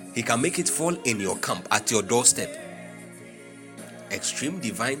 he can make it fall in your camp, at your doorstep. Extreme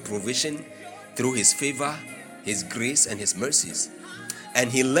divine provision through his favor, his grace, and his mercies.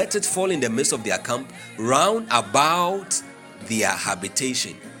 And he let it fall in the midst of their camp, round about their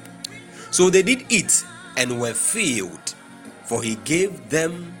habitation. So they did eat and were filled, for he gave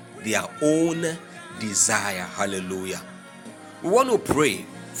them their own desire. Hallelujah. We want to pray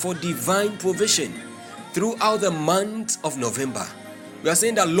for divine provision throughout the month of November. We are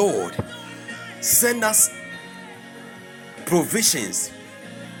saying that, Lord, send us provisions,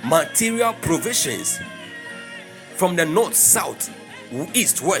 material provisions from the north, south,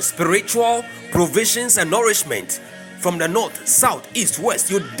 east, west, spiritual provisions and nourishment from the north, south, east, west.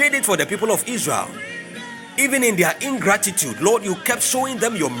 You did it for the people of Israel. Even in their ingratitude, Lord, you kept showing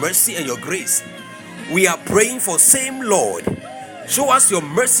them your mercy and your grace. We are praying for same, Lord. Show us your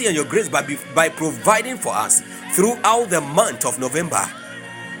mercy and your grace by providing for us throughout the month of November.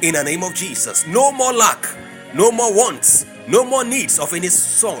 In the name of Jesus. No more lack, no more wants, no more needs of any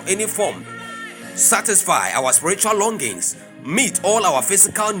sort, any form. Satisfy our spiritual longings. Meet all our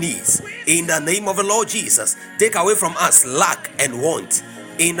physical needs. In the name of the Lord Jesus. Take away from us lack and want.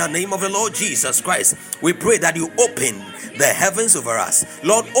 In the name of the Lord Jesus Christ, we pray that you open the heavens over us.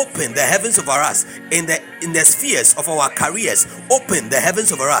 Lord, open the heavens over us in the spheres of our careers. Open the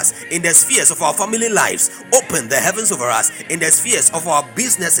heavens over us in the spheres of our family lives. Open the heavens over us in the spheres of our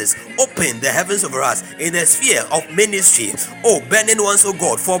businesses. Open the heavens over us in the sphere of ministry. Oh, burning ones, oh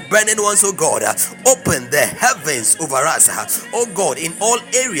God, for burning ones, oh God. Open the heavens over us, oh God, in all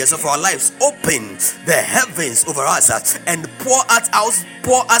areas of our lives. Open the heavens over us and pour us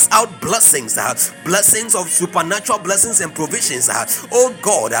out blessings, blessings of supernatural blessings and provisions, oh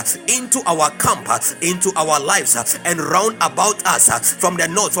God, into our camp, into our lives, and round about us, from the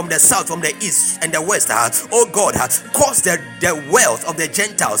north, from the south, from the east and the west. Oh God, cause the wealth of the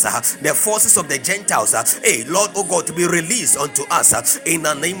Gentiles, the forces of the Gentiles, hey Lord, oh God, to be released unto us in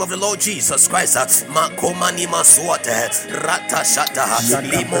the name of the Lord Jesus Christ.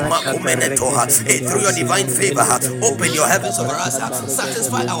 Through your divine favor, open your heavens over us,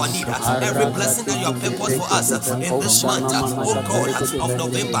 satisfy our need, every blessing that you have purposed for us in this month, oh God, of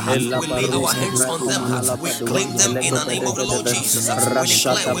November. We lay our hands on them We claim them in the name of the Lord Jesus. We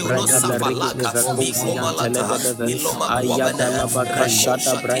declare we will not suffer lack. Mikoma lata, miloma kuabene,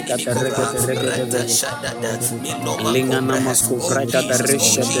 Rashada braga de rega rekotinimikova, de rega de reteshadade, miloma Lingana kobre. masku Oh vraga da Jesus, oh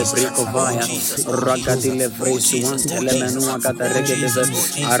resha de Jesus, oh brikovaya Jesus, oh raga Jesus, di oh levre suan Jesus, oh telemenu Jesus, aga da oh rega de Jesus, oh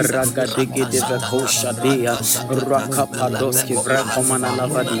Jesus. araga digi de kosha dia raka padoski vra komana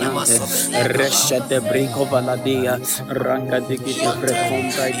lava diante resha de brikova la dia raga digi de vre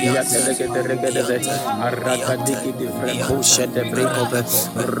kombra dia telega de rega de araga digi de vre kosha de brikove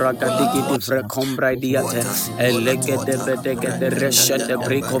raga digi de vre kombra dia te elega de bedege de resha de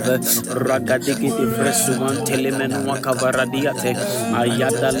brikove raga digi de vre suan telemenua kavaradiate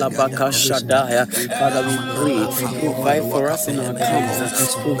ayada labaka shadaya. Father, we pray, provide for us in our comes,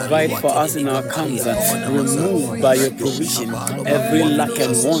 provide for us in our comes, remove by your provision every lack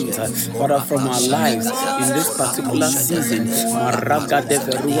and want, Father, from our lives in this particular season. Maraga de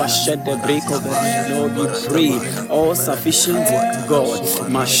verua shed the break of it. Lord, we pray, all sufficient God.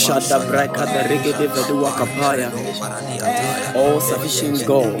 Mashada braka the rege de vedua kapaya. All sufficient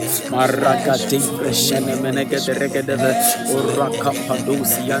God. Maraga de freshene menege de regedeve. Uraka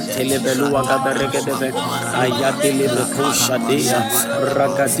padusi antelebelua gada regedeve. Ayadeleve kosha dea.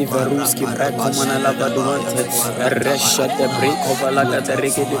 Raga de veruski brekomana lavaduante. Resha de brekova laga de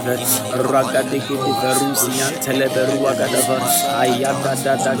regedeve. Raga de verusi anteleberua gadava. Ayada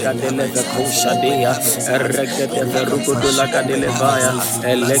da gadeleve kosha dea. Regedeve rugodo laga de levaya.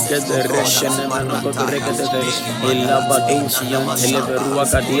 Elegede reshene menogo de regedeve. Elabadosi anteleberua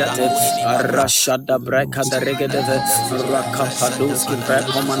gadiate. Arashada breka da regedeve. Rakapadoski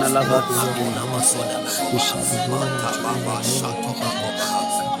vrekomana lava. We shall be doing it in the name of Jesus.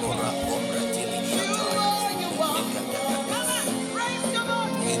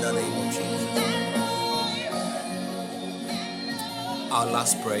 In the name of Jesus. Our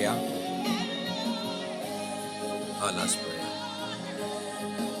last prayer. Our last prayer.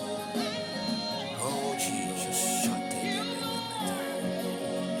 Oh Jesus.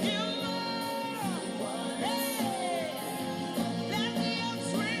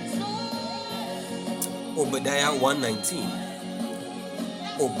 Obadiah 1:19.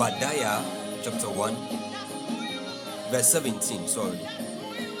 Obadiah chapter 1 verse 17. Sorry.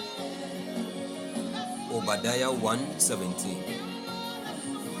 Obadiah 1:17.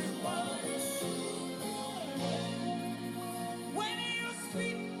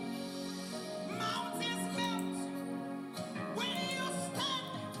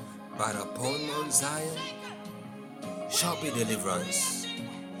 But upon Mount Zion shall be deliverance,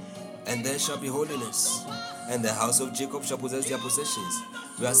 and there shall be holiness, and the house of Jacob shall possess their possessions.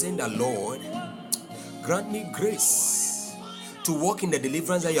 We are saying that, Lord, grant me grace to walk in the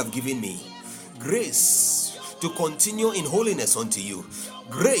deliverance that you have given me, grace to continue in holiness unto you,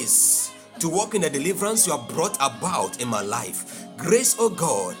 grace to walk in the deliverance you have brought about in my life, grace, oh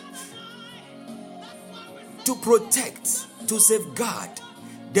God, to protect, to safeguard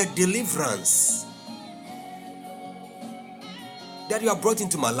the deliverance that you have brought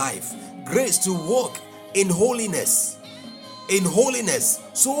into my life, grace to walk in holiness,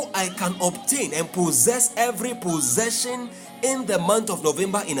 so I can obtain and possess every possession in the month of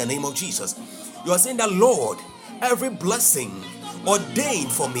November in the name of Jesus. You are saying that, Lord, every blessing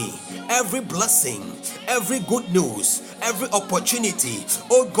ordained for me, every blessing, every good news, every opportunity,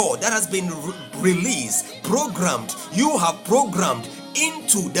 oh God, that has been released, programmed, you have programmed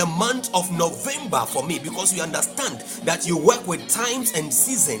into the month of November for me, because we understand that you work with times and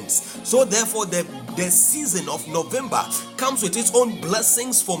seasons. So therefore the season of November comes with its own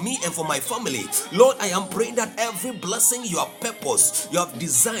blessings for me and for my family. Lord, I am praying that every blessing you have purposed, you have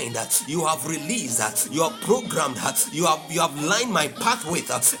designed, you have released, you have programmed, you have lined my path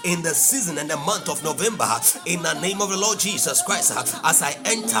with in the season and the month of November, in the name of the Lord Jesus Christ, as I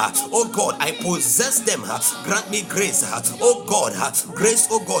enter, oh God, I possess them. Grant me grace, oh God, grace,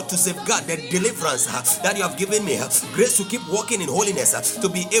 oh God, to safeguard the deliverance that you have given me, grace to keep walking in holiness, to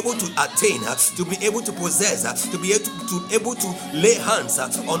be able to attain, to be able to possess, to be able to lay hands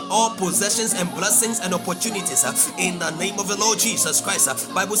on all possessions and blessings and opportunities in the name of the Lord Jesus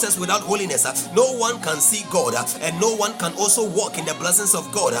Christ. Bible says without holiness no one can see God, and no one can also walk in the blessings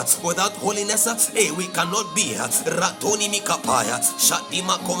of God. Without holiness, we cannot be. Ratoni mikapaya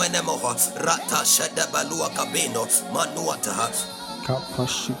shadima komenemo rata shada balua kabeno manuata.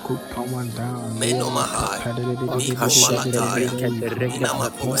 Kapashiku Pamada, Meno Lema mahai, Kapadede, Miko Okashete malatai, breke de reke Inama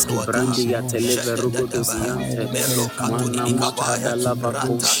pakoski kuveluata, brandi ya televe Shete rugo dadabai, dosiante Melo katuni mana mikabaya, makada lava Rata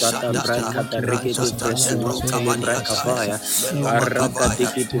koshada shatata, braka da reke de Ratata debro vresuante le braka kabaniataya, vaya Melo araga makavaya,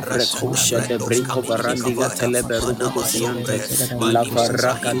 digi de Rasheta vrekosha de brendos breko kabini varandi ya mikavaya, televe rugo Manama dosiante sombre, lava Manimo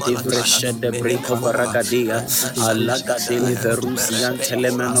raka de kahimalataya, vreshe de breko Menemekova, varagadia alaga de Shadadada, leverusiante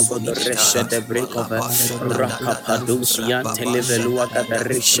le Merepeko menogo de reshe rasonimita, de breko ve Malapa raka shodadadada, padusiante Rababa levelua gada shadadada,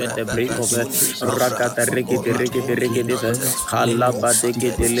 reshe de Rebebe breko ve suni kabra, raga da reke de reke de reke de ve Oratunimikate, Meko Kalaba de sate,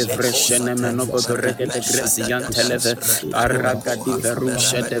 Gedele Meko Vreshene sate, Menogo de Rege de Merepe Gresian shadadada, Televe, Araga di Repepekoha,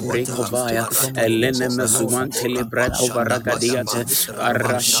 Verusha de Merepeduata, Brekovaya, Elene Maratunimikova, Mesuan Telebreco Rapashadabadaba, Varagadiate,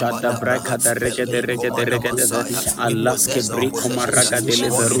 Arashada Rapashadabadaba, Breca de Rege de Eliko Rege de Rege de Madabasaya. We Alaske possess our Brico possessions. Maraga de We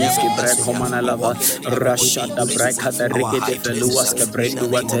walk in every Leveruski blessing. Breco We Manalava, walk in every Rashada ordained places, Breca de our Rege de high places. Veluaske In the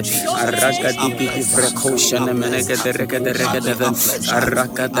name Brenduate, of Jesus, Araga we are Digi di blessed. Vreco We are Shene Menege blessed. de Rege de Rege de We are blessed.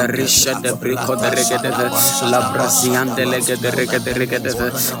 We Araga are de blessed. Risha de Brico de Rata Rege de shadaba La shadaba Brasian de shadaba. Lega de Rege de Rege de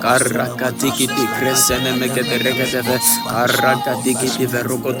Karakatiki di Gresene Mege de Rege de Karakatiki di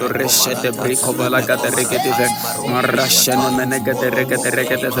Verugo de Reshe de Brico Valaga de Rege de Marashene Menege de Rege de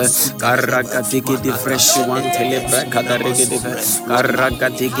Rege de Karakatiki di Freshuan Telebraca de Rege de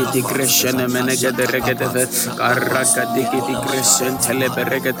Karakatiki di Gresene Menege de Rege de Karakatiki di Gresen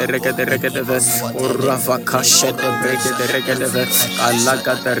Teleberege de Rege de Rege de Urava Kashe de Brege de Rege de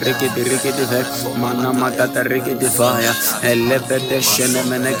Kalaga de Rege de Manamaga de Rege de Vaya Elebede Shene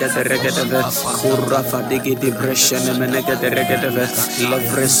Menege de Rege de Kurava Digi di Breshene Menege de Rege de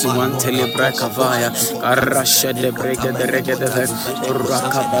Levresuan Telebraca Vaya Karashe de Brege de Rege de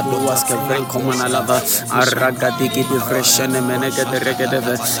Urakabaduas Kevre Komanalava Araga Digi di Vreshene Menege de Rege de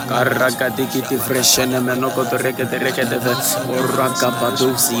Karaga Digi di Vreshene Menogo de Rege de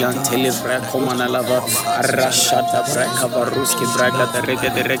Urakabadusian Televra Komanalava Arashada Braka Varuski Braga de Rege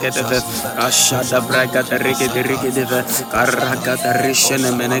de Ashada Braga de Rege de Karaga de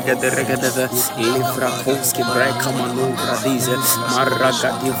Rishene Menege de Rege de Livra Koski Braka Manu Radize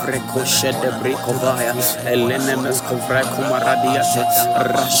Maraga di Vreko Shede Brikovaya Elene Meskovra Komaradiate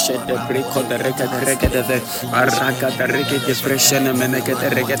Rashe de Briko de Rege de Araga de Rege de Vreshene Menege de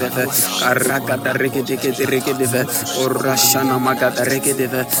Rege de Karaga de Rege de Urashana Maga de Rege de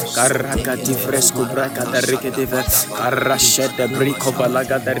Karaga di Fresco Braga de Rege de Karashe de Briko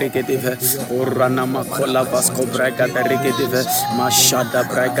Balaga de Rege de Urana Makola Vasco Braga de Rege de Mashada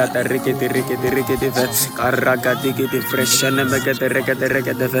Braga de Rege de Karaga digi de Freshene Mega de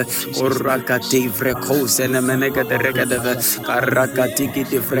Rega de Uraga di Vreco Sene Menega de Rega de Karaga digi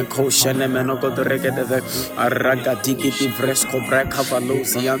de Vreco Shene Menogo de Rega de Araga digi di Fresco Braca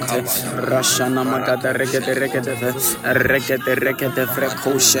Valusiante Rashana Maga de Rega de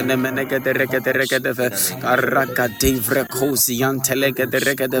Vreco Shene Menega de Rega de Karaga di Vreco Siante Lega de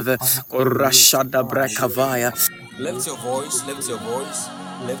Rega de Urashada Bracavaya. Lift your voice, lift your voice,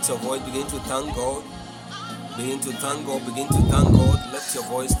 lift your voice, begin to thank God. Begin to thank God, begin to thank God. Lift your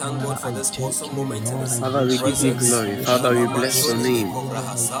voice, thank God Father, for I this thank awesome you, moment in Lord. His I Father, we give you presence. glory. Father, we bless your name.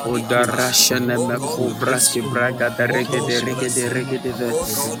 Odarashane Oh me God, we bless kovraski you. braga de Oh rege God, de we rege bless de you. rege de ve Oh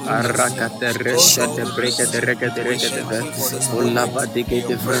God, we bless you. araka de Oh resha God, de we brege bless de you. rege de We rege de thank ve you for this moment. olaba dige In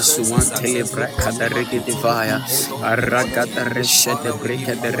de your presence is vresuan tele success, no braka de rege de possibility. vaya Oh Lord, we honor araka de you. resha de Father, we give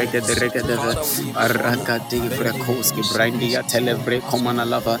brege you de praise. rege de ve Father, we give you honor. araka de Thank you. vrekoski brandi ya tele vre komana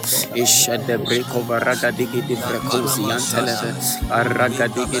lava isha de breko varaga dige de vrekosi an tele ve araka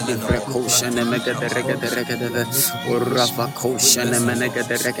dige de vrekosha mega de rege de ve urava We kosha bless you, menega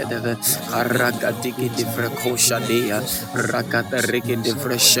de God. rege de ve Thank you. Aragadiki di Frekosha dea, Rakata Riki di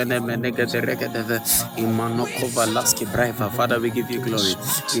Freshene Menega de Regadeve, Imanokova Laski Brava. Father, we give you glory.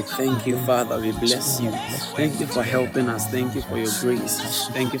 We thank you, Father. We bless you. Thank you for helping us. Thank you for your grace.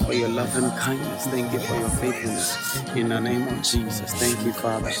 Thank you for your love and kindness. Thank you for your faithfulness. In the name of Jesus. Thank you,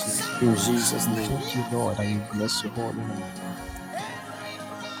 Father. In Jesus' name. Thank you, Lord. I will bless your holy name.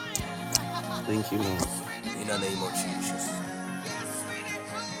 Thank you, Lord. In the name of Jesus.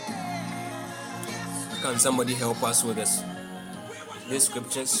 Can somebody help us with this? These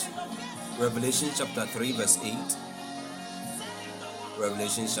scriptures, Revelation chapter 3 verse 8.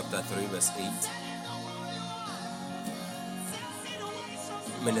 Revelation chapter 3 verse 8.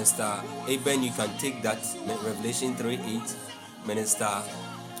 Minister Eben, you can take that. Revelation 3 8. Minister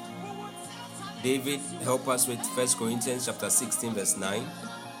David, help us with 1 Corinthians chapter 16 verse 9.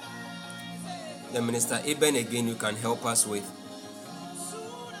 Then Minister Eben again, you can help us with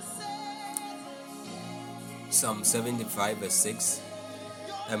Psalm 75 verse 6.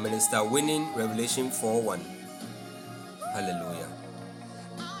 And Minister Winning, Revelation 4 1. Hallelujah.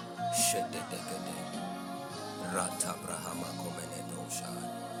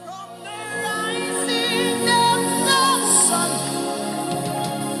 From the rising of the sun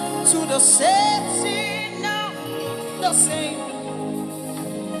to the setting of the same,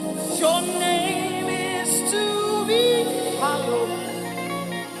 your name is to be hallowed.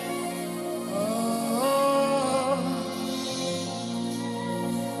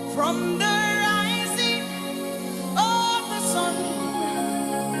 From the rising of the sun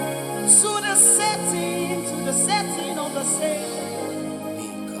to the setting of the same,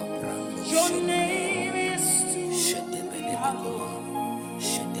 your name is to be hallowed.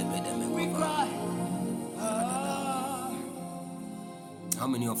 We cry. How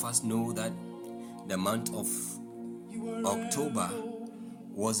many of us know that the month of October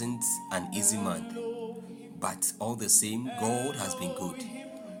wasn't an easy month, but all the same, God has been good.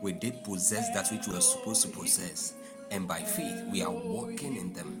 We did possess that which we were supposed to possess, and by faith, we are walking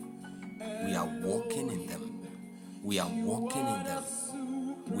in them. We are walking in them. We are walking in them.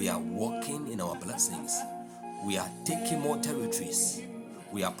 We are walking in our blessings. We are taking more territories.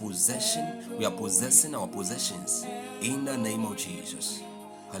 We are possessing our possessions in the name of Jesus.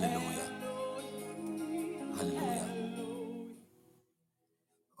 Hallelujah. Hallelujah.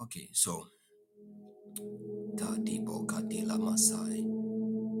 Okay, so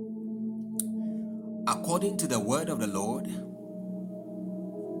according to the word of the Lord,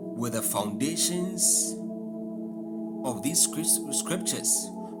 with the foundations of these scriptures,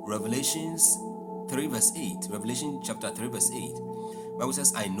 Revelation chapter 3 verse 8, Bible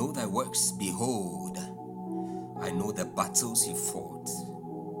says, I know thy works, behold, I know the battles you fought.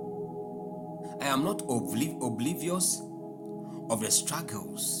 I am not oblivious of the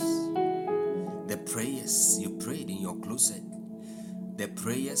struggles, the prayers you prayed in your closet, the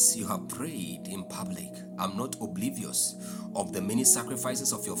prayers you have prayed in public. I'm not oblivious of the many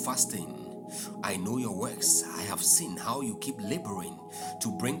sacrifices of your fasting. I know your works. I have seen how you keep laboring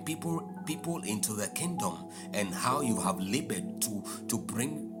to bring people into the kingdom, and how you have labored to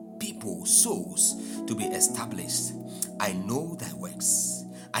bring people, souls, to be established. I know thy works.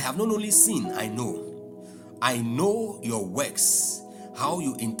 I have not only seen, I know your works, how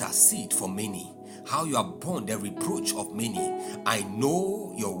you intercede for many, how you have borne the reproach of many. I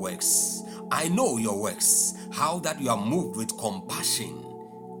know your works. I know your works, how that you are moved with compassion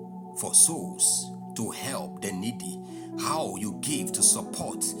for souls, to help the needy, how you give to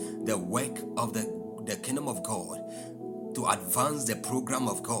support the work of the kingdom of God, to advance the program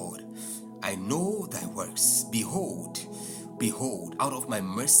of God. I know thy works. Behold, out of my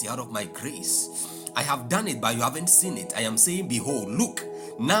mercy, out of my grace, I have done it, but you haven't seen it. I am saying, behold, look,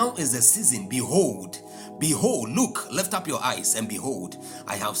 now is the season. Behold, look, lift up your eyes and behold,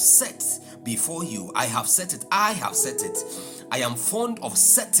 I have set before you. I have set it. I am fond of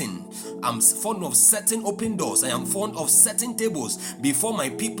setting open doors. I am fond of setting tables before my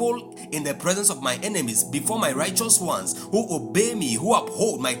people in the presence of my enemies, before my righteous ones who obey me, who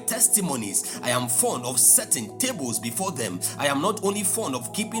uphold my testimonies. I am fond of setting tables before them. I am not only fond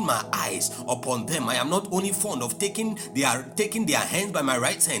of keeping my eyes upon them. I am not only fond of taking their hands by my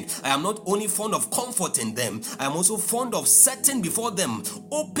right hand. I am not only fond of comforting them. I am also fond of setting before them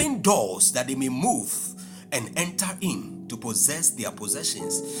open doors that they may move and enter in to possess their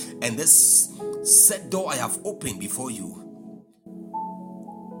possessions. And this set door I have opened before you,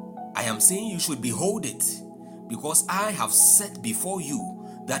 I am saying you should behold it, because I have set before you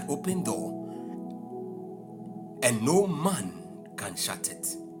that open door, and no man can shut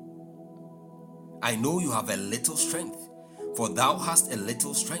it. I know you have a little strength, for thou hast a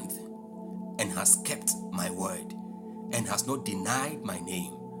little strength, and hast kept my word, and hast not denied my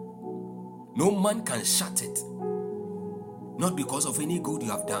name. No man can shut it, not because of any good you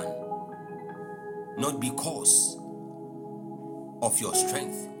have done, not because of your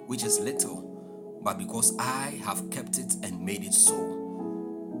strength, which is little, but because I have kept it and made it so.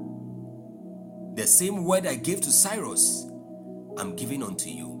 The same word I gave to Cyrus, I'm giving unto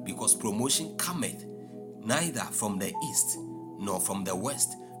you, because promotion cometh neither from the east, nor from the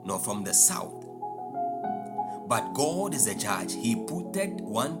west, nor from the south. But God is the judge. He putted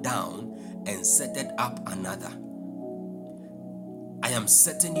one down and setteth up another. I am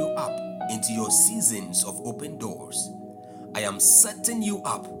setting you up into your seasons of open doors. I am setting you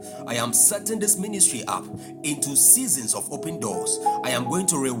up. I am setting this ministry up into seasons of open doors. I am going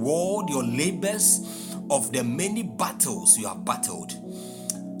to reward your labors of the many battles you have battled.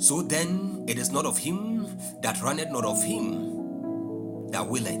 So then it is not of him that runneth, not of him that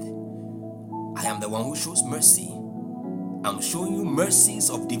willeth. I am the one who shows mercy. I'm showing you mercies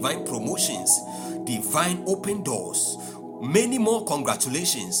of divine promotions, divine open doors. Many more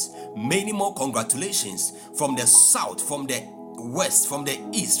congratulations from the south, from the west, from the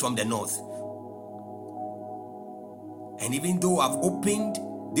east, from the north. And even though I've opened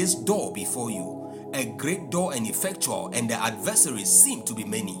this door before you, a great door and effectual, and the adversaries seem to be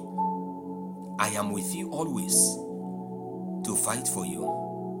many, I am with you always to fight for you.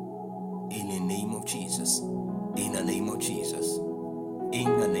 In the name of Jesus. In the name of Jesus.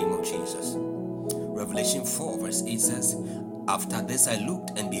 In the name of Jesus. Revelation 4 verse 8 says, after this I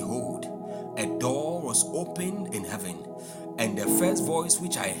looked, and behold, a door was opened in heaven, and the first voice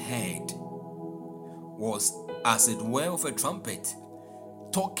which I heard was as it were of a trumpet,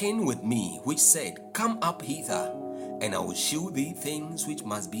 talking with me, which said, come up hither, and I will shew thee things which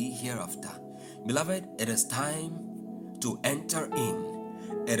must be hereafter. Beloved, it is time to enter in.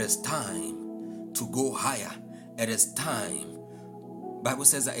 It is time to go higher. It is time. Bible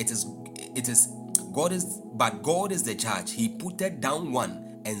says that God is the judge. He putted down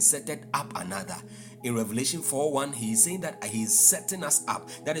one and set it up another. In Revelation 4:1, he is saying that he is setting us up.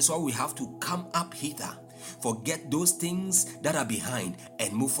 That is why we have to come up hither. Forget those things that are behind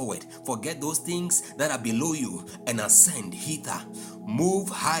and move forward. Forget those things that are below you and ascend hither. Move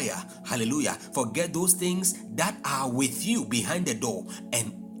higher. Hallelujah. Forget those things that are with you behind the door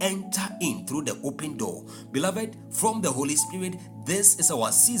and enter in through the open door. Beloved, from the Holy Spirit, this is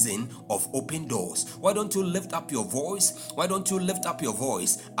our season of open doors. Why don't you lift up your voice? Why don't you lift up your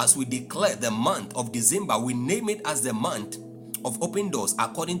voice as we declare the month of December? We name it as the month of open doors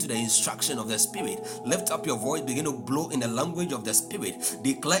according to the instruction of the Spirit. Lift up your voice, begin to blow in the language of the Spirit.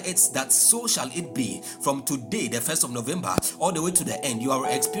 Declare it that so shall it be. From today, the 1st of November, all the way to the end, you are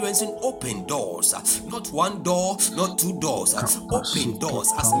experiencing open doors. Not one door, not two doors. Open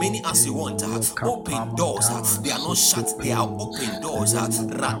doors, as many as you want. Open doors. They are not shut, they are open doors.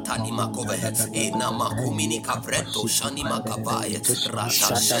 Ratanima Kove, Enama Kumini Kavreto, Shanima Kavai,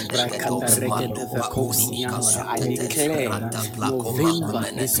 Rata Shedeketo, Malupa Kumini I declare Kasutete, November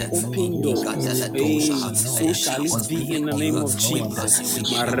is open doors. So shall it be in the name of Jesus.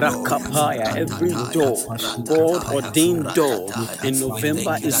 Marakapaya, every door, God ordained door in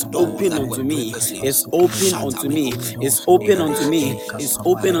November is open unto me. Is open unto me. Is open unto me. Is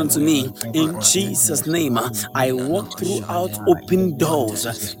open unto me. In Jesus' name, I walk throughout open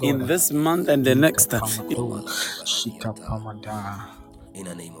doors in this month and the next. In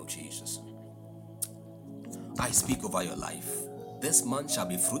the name of Jesus, I speak over your life. This month shall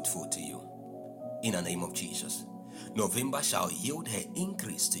be fruitful to you. In the name of Jesus. November shall yield her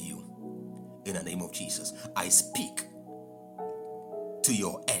increase to you. In the name of Jesus. I speak to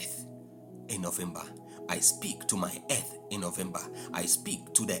your earth in November. I speak to my earth in November. I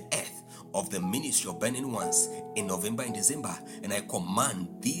speak to the earth of the ministry of burning ones in November and December. And I command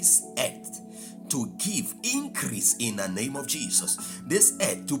this earth to give increase in the name of Jesus. This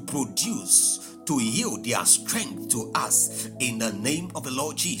earth to produce, to yield their strength to us in the name of the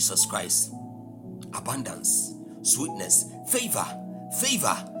Lord Jesus Christ. Abundance, sweetness, favor,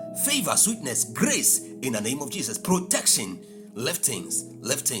 sweetness, grace in the name of Jesus. Protection, liftings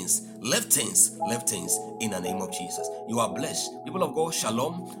in the name of Jesus. You are blessed. People of God,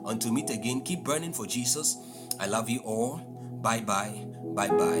 shalom. Until meet again, keep burning for Jesus. I love you all. Bye bye.